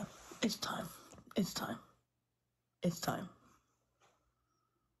 It's time. It's time. It's time. It's time.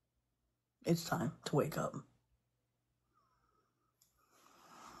 It's time to wake up.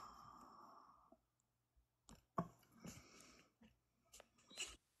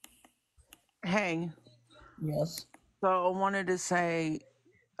 Hey, Yes. so I wanted to say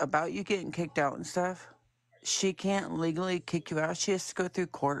about you getting kicked out and stuff. She can't legally kick you out. She has to go through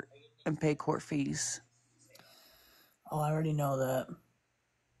court and pay court fees. Oh, I already know that.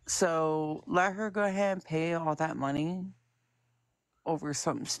 So let her go ahead and pay all that money over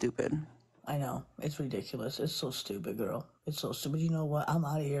something stupid. I know. It's ridiculous. It's so stupid, girl. It's so stupid. You know what? I'm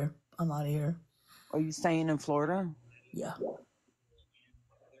out of here. I'm out of here. Are you staying in Florida? Yeah.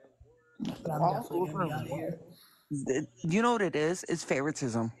 But I'm All definitely going to be out of over. here. You know what it is? It's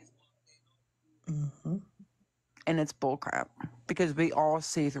favoritism. Mm-hmm. And it's bullcrap because we all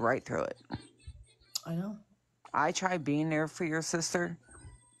see right through it. I know. I tried being there for your sister,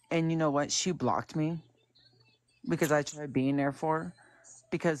 and you know what? She blocked me because I tried being there for her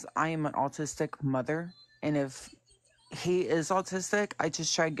because I am an autistic mother. And if he is autistic, I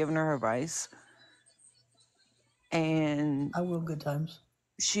just tried giving her advice. And I will good times.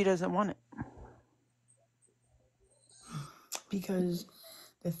 she doesn't want it. Because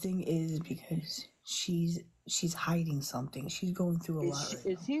the thing is, because she's hiding something. She's going through a lot right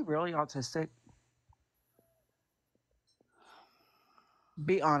now. Is he really autistic?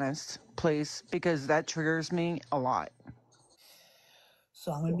 Be honest, please, because that triggers me a lot.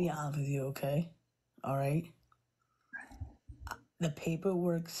 So I'm going to be honest with you, okay? All right? The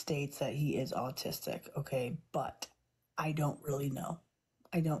paperwork states that he is autistic, okay? But I don't really know.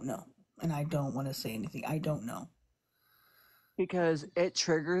 I don't know. And I don't want to say anything. I don't know. Because it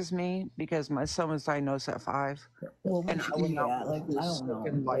triggers me because my son was diagnosed at 5. Well, And I would not like, live I this don't know.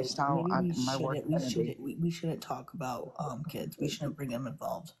 freaking Like, lifestyle maybe at my work. we shouldn't talk about kids. We shouldn't bring them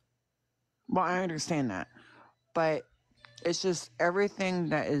involved. Well, I understand that. But it's just everything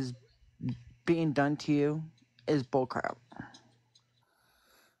that is being done to you is bullcrap.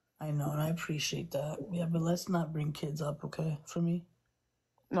 I know, and I appreciate that. Yeah, but let's not bring kids up, okay? For me.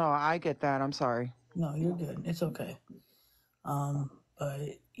 No, I get that. I'm sorry. No, you're good. It's okay. But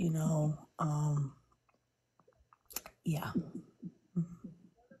you know, yeah.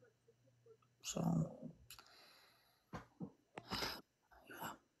 So,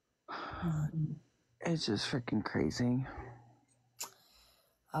 yeah. It's just freaking crazy.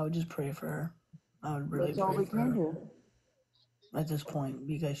 I would just pray for her. I would really That's all pray we for can her do. at this point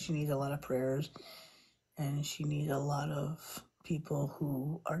because she needs a lot of prayers and she needs a lot of people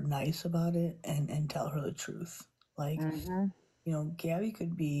who are nice about it and tell her the truth. Like, you know, Gabby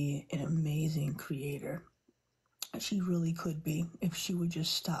could be an amazing creator. She really could be if she would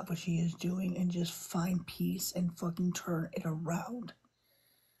just stop what she is doing and just find peace and fucking turn it around.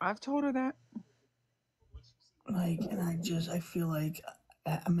 I've told her that. Like, and I feel like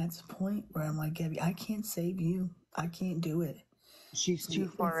I'm at this point where I'm like, Gabby, I can't save you. I can't do it. She's too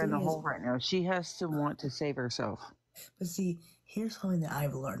far in the hole right now. She has to want to save herself. But see, here's something that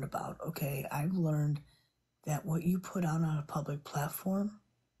I've learned about, okay? I've learned that what you put out on a public platform,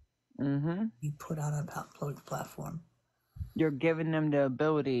 you put out on a public platform. You're giving them the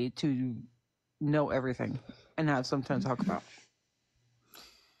ability to know everything and have something to talk about.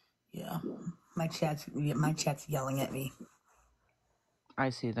 Yeah. My chat's yelling at me.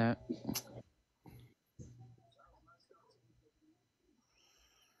 I see that.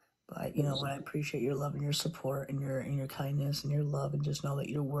 But you know what, I appreciate your love and your support and your kindness and your love, and just know that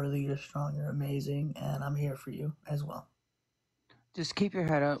you're worthy, you're strong, you're amazing, and I'm here for you as well. Just keep your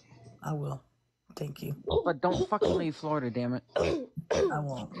head up. I will. Thank you. But don't fucking leave Florida, damn it. I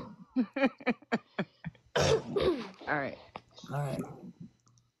won't. All right. All right.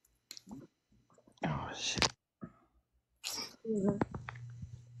 Oh, shit.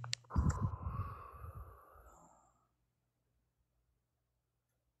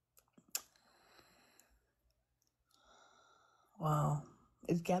 Wow.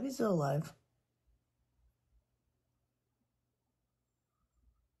 Is Gabby still alive?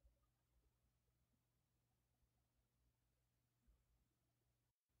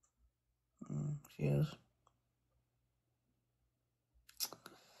 She is.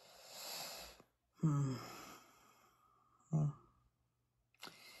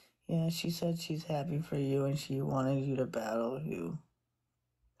 Yeah, she said she's happy for you and she wanted you to battle you.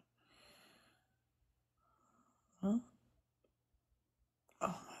 Huh?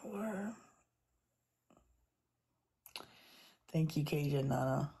 Oh my word. Thank you, Cajun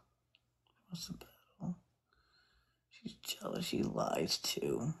Nana. What's the battle? She's jealous. She lies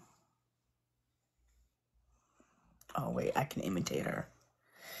too. Oh wait, I can imitate her.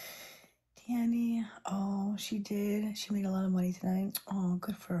 Dani, oh, she did. She made a lot of money tonight. Oh,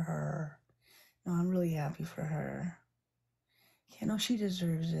 good for her. No, I'm really happy for her. Yeah, no, she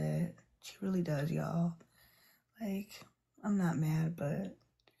deserves it. She really does, y'all. Like, I'm not mad, but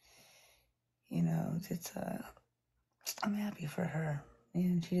you know, I'm happy for her,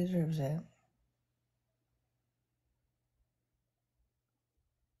 and she deserves it.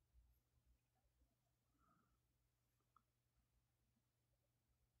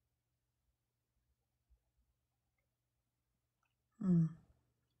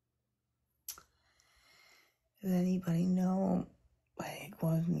 Does anybody know, like,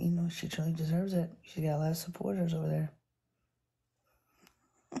 well, you know, she truly deserves it. She's got a lot of supporters over there.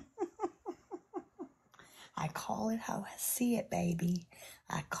 I call it how I see it, baby.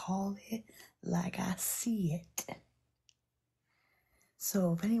 I call it like I see it.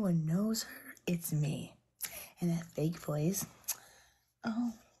 So if anyone knows her, it's me. And that fake voice,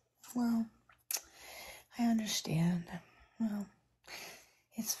 oh, well, I understand. Well,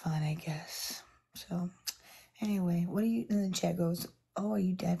 it's fine, I guess. So, anyway, what are you, and the chat goes, oh, are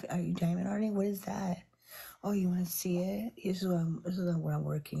you diamond arting? What is that? Oh, you want to see it? This is what I'm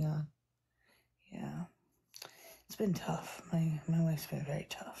working on. Yeah. It's been tough. My life's been very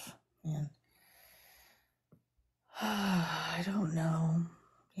tough. And I don't know.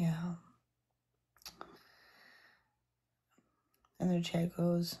 Yeah. And the chat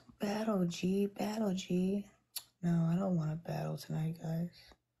goes, battle G. No, I don't want to battle tonight, guys.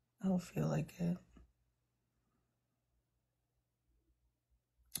 I don't feel like it.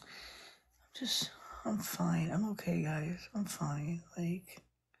 I'm fine. I'm okay, guys. I'm fine. Like,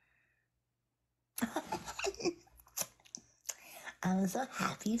 I'm so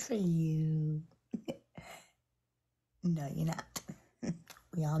happy for you. No, you're not.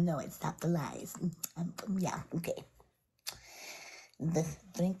 We all know it. Stop the lies. Yeah, okay.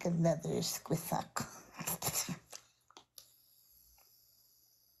 Drink another squissock.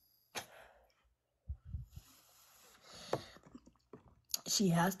 She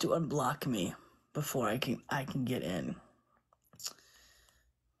has to unblock me before I can get in.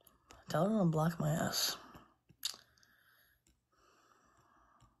 Tell her to unblock my ass.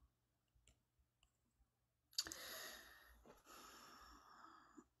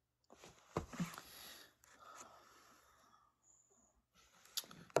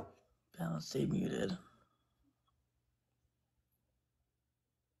 Balance stay muted.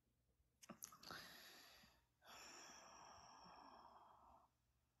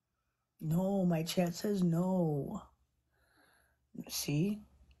 No, my chat says no. See?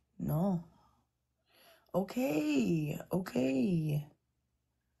 No. Okay.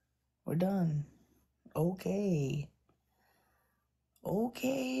 We're done. Okay,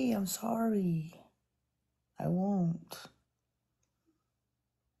 I'm sorry. I won't.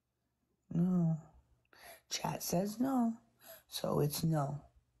 No. Chat says no. So it's no.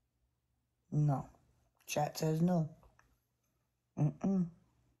 No. Chat says no.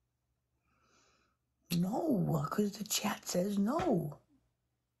 No, because the chat says no.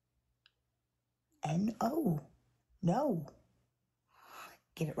 N-O. No.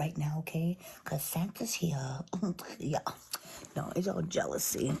 Get it right now, okay? Because Santa's here. Yeah. No, it's all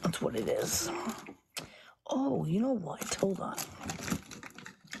jealousy. That's what it is. Oh, you know what? Hold on.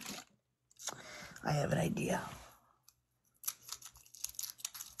 I have an idea.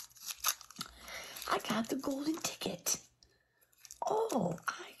 I got the golden ticket. Oh,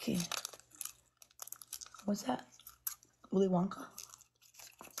 I can. What's that? Willy Wonka?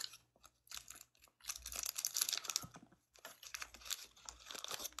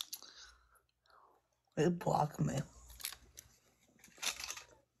 It blocked me.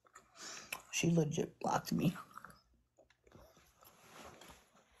 She legit blocked me.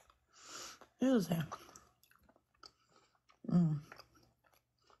 Here's the thing.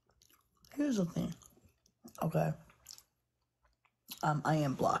 Here's the thing. Okay. I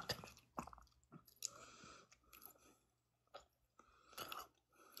am blocked.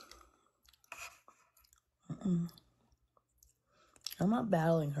 I'm not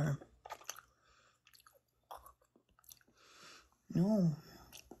battling her. No.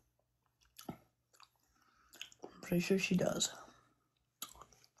 I'm pretty sure she does.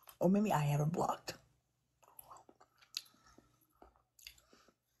 Or maybe I have her blocked.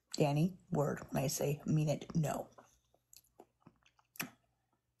 Dani, word. When I say mean it, no.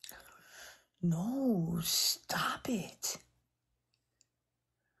 No, stop it.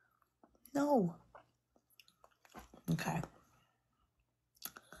 No. Okay.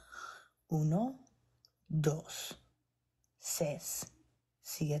 1, 2, 6,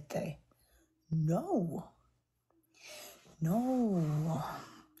 7. No. No.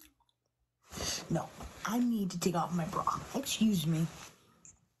 No. I need to take off my bra. Excuse me.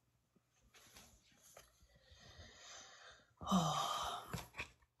 Oh,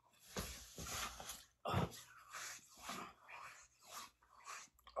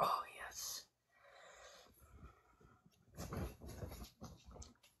 yes.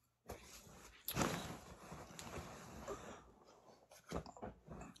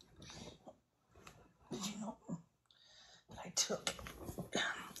 Did you know that I took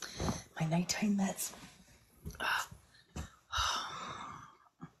my nighttime meds?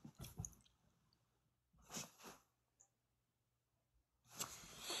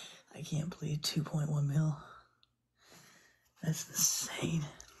 I can't believe 2.1 mil. That's insane.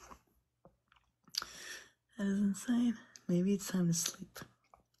 That is insane. Maybe it's time to sleep.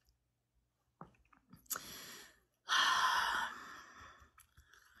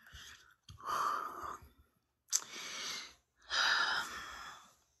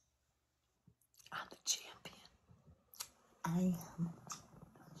 I'm the champion. I am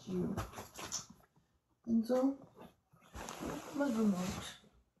you. And so, my remote.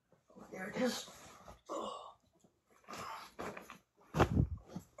 Oh, there it is.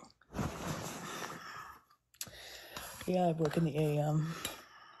 Yeah, I work in the AM.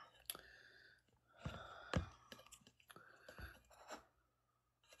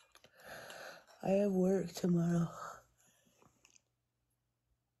 I have work tomorrow.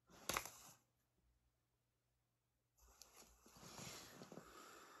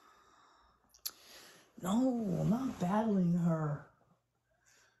 No, I'm not battling her.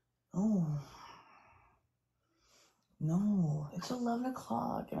 No, it's 11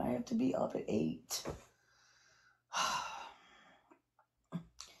 o'clock and I have to be up at 8.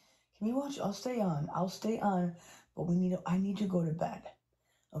 Can we watch? I'll stay on, but I need to go to bed,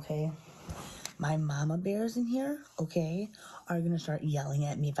 okay? My mama bears in here, okay, are gonna start yelling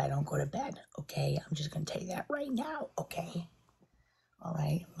at me if I don't go to bed, okay? I'm just gonna tell you that right now, okay? All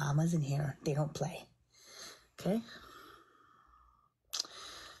right, mama's in here. They don't play, okay?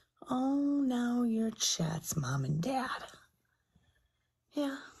 Oh, now your chat's mom and dad.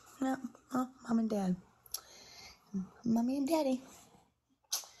 Yeah, well, mom and dad. Mommy and daddy.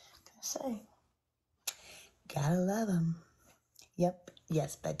 Gonna say. Gotta love them. Yep,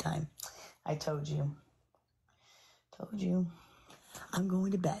 yes, bedtime. I told you. I'm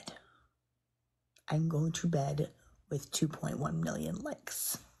going to bed. I'm going to bed with 2.1 million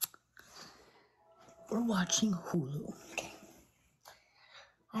likes. We're watching Hulu. Okay.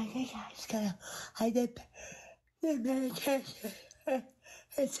 I just gotta hide the medication.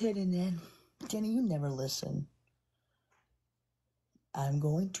 It's hidden in. Dani, you never listen. I'm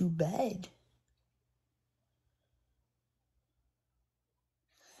going to bed.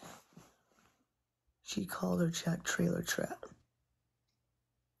 She called her chat trailer trap.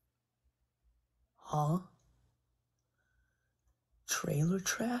 Huh? Trailer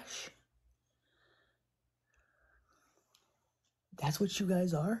trash? That's what you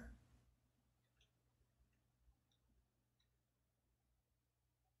guys are?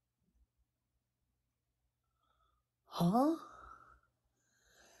 Huh?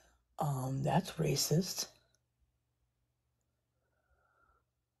 That's racist.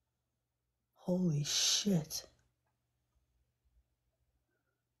 Holy shit.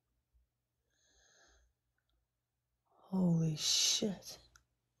 Holy shit.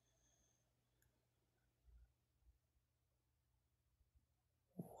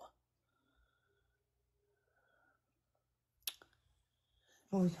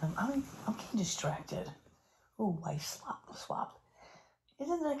 Movie time. I'm getting distracted. Oh, wife swap.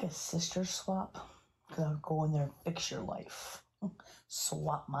 Isn't it like a sister swap? Because I'll go in there and fix your life.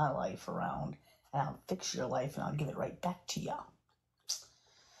 Swap my life around, and I'll fix your life, and I'll give it right back to you.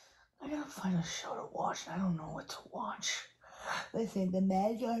 I gotta find a show to watch, and I don't know what to watch. Listen, the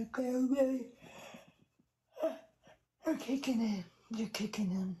Magi are really... They're kicking in. They're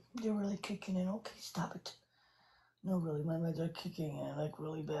kicking in. They're really kicking in. Okay, stop it. No, really, my meds are kicking in, like,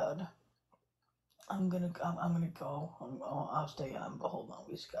 really bad. I'm gonna go. I'll stay on, but hold on.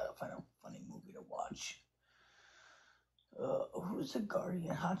 We just gotta find a funny movie to watch. Who's the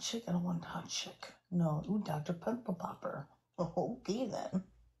Guardian? Hot chick? I don't want hot chick. No. Ooh, Dr. Pepper Popper. Okay, then.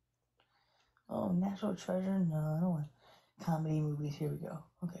 Oh, National Treasure? No, I don't want comedy movies. Here we go.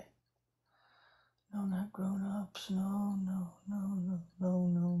 Okay. No, not Grown Ups. No.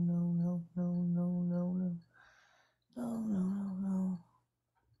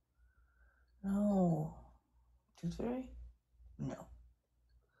 No. Tooth Fairy? No.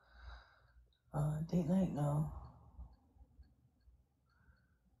 Date Night? No.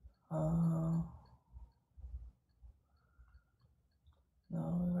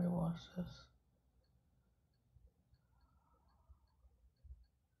 No, we already watched this.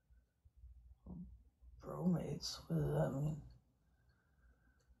 Bromates? What does that mean?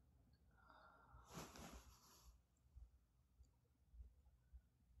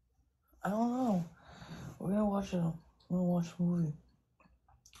 I don't know. We're gonna watch a movie.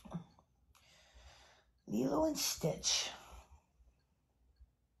 Lilo and Stitch.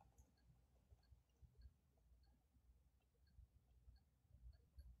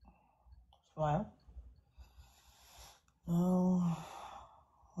 Smile. No.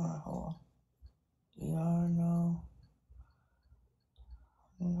 Alright, hold on. VR, no.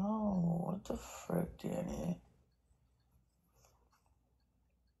 No. What the frick, Danny?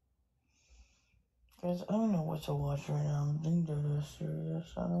 Guys, I don't know what to watch right now. I'm being dead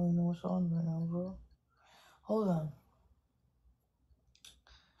serious. I don't even know what's on right now, bro. Hold on.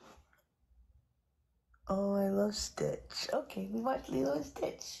 Oh, I love Stitch. Okay, we watched Lilo and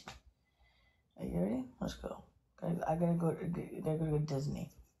Stitch. Are you ready? Let's go. I gotta go to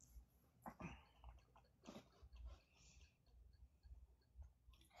Disney.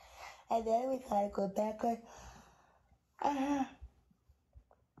 And then we gotta go back.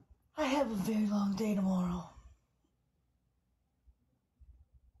 I have a very long day tomorrow.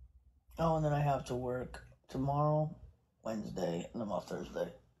 Oh, and then I have to work tomorrow, Wednesday, and I'm off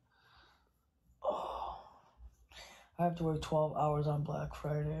Thursday. Oh, I have to work 12 hours on Black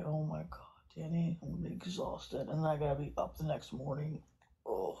Friday. Oh my God, Danny, I'm exhausted. And then I gotta be up the next morning.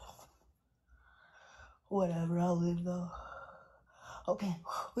 Oh, whatever, I'll live though. Okay,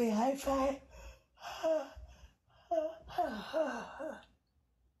 wait, high five.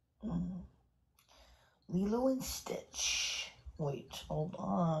 Lilo and Stitch. Wait, hold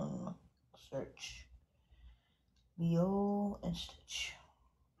on. Search. Leo and Stitch.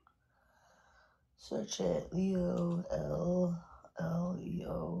 Search it. Leo.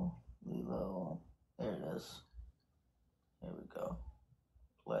 L-E-O. Lilo. There it is. Here we go.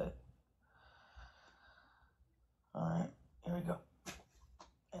 Play. Alright, here we go.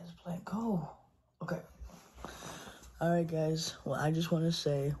 It's playing. Go. Okay. Alright, guys. Well, I just want to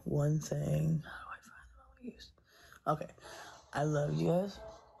say one thing. How do I find the wrong use? Okay. I love you guys.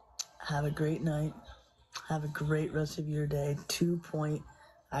 Have a great night. Have a great rest of your day.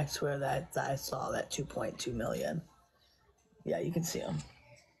 I swear that I saw that 2.2 million. Yeah, you can see them.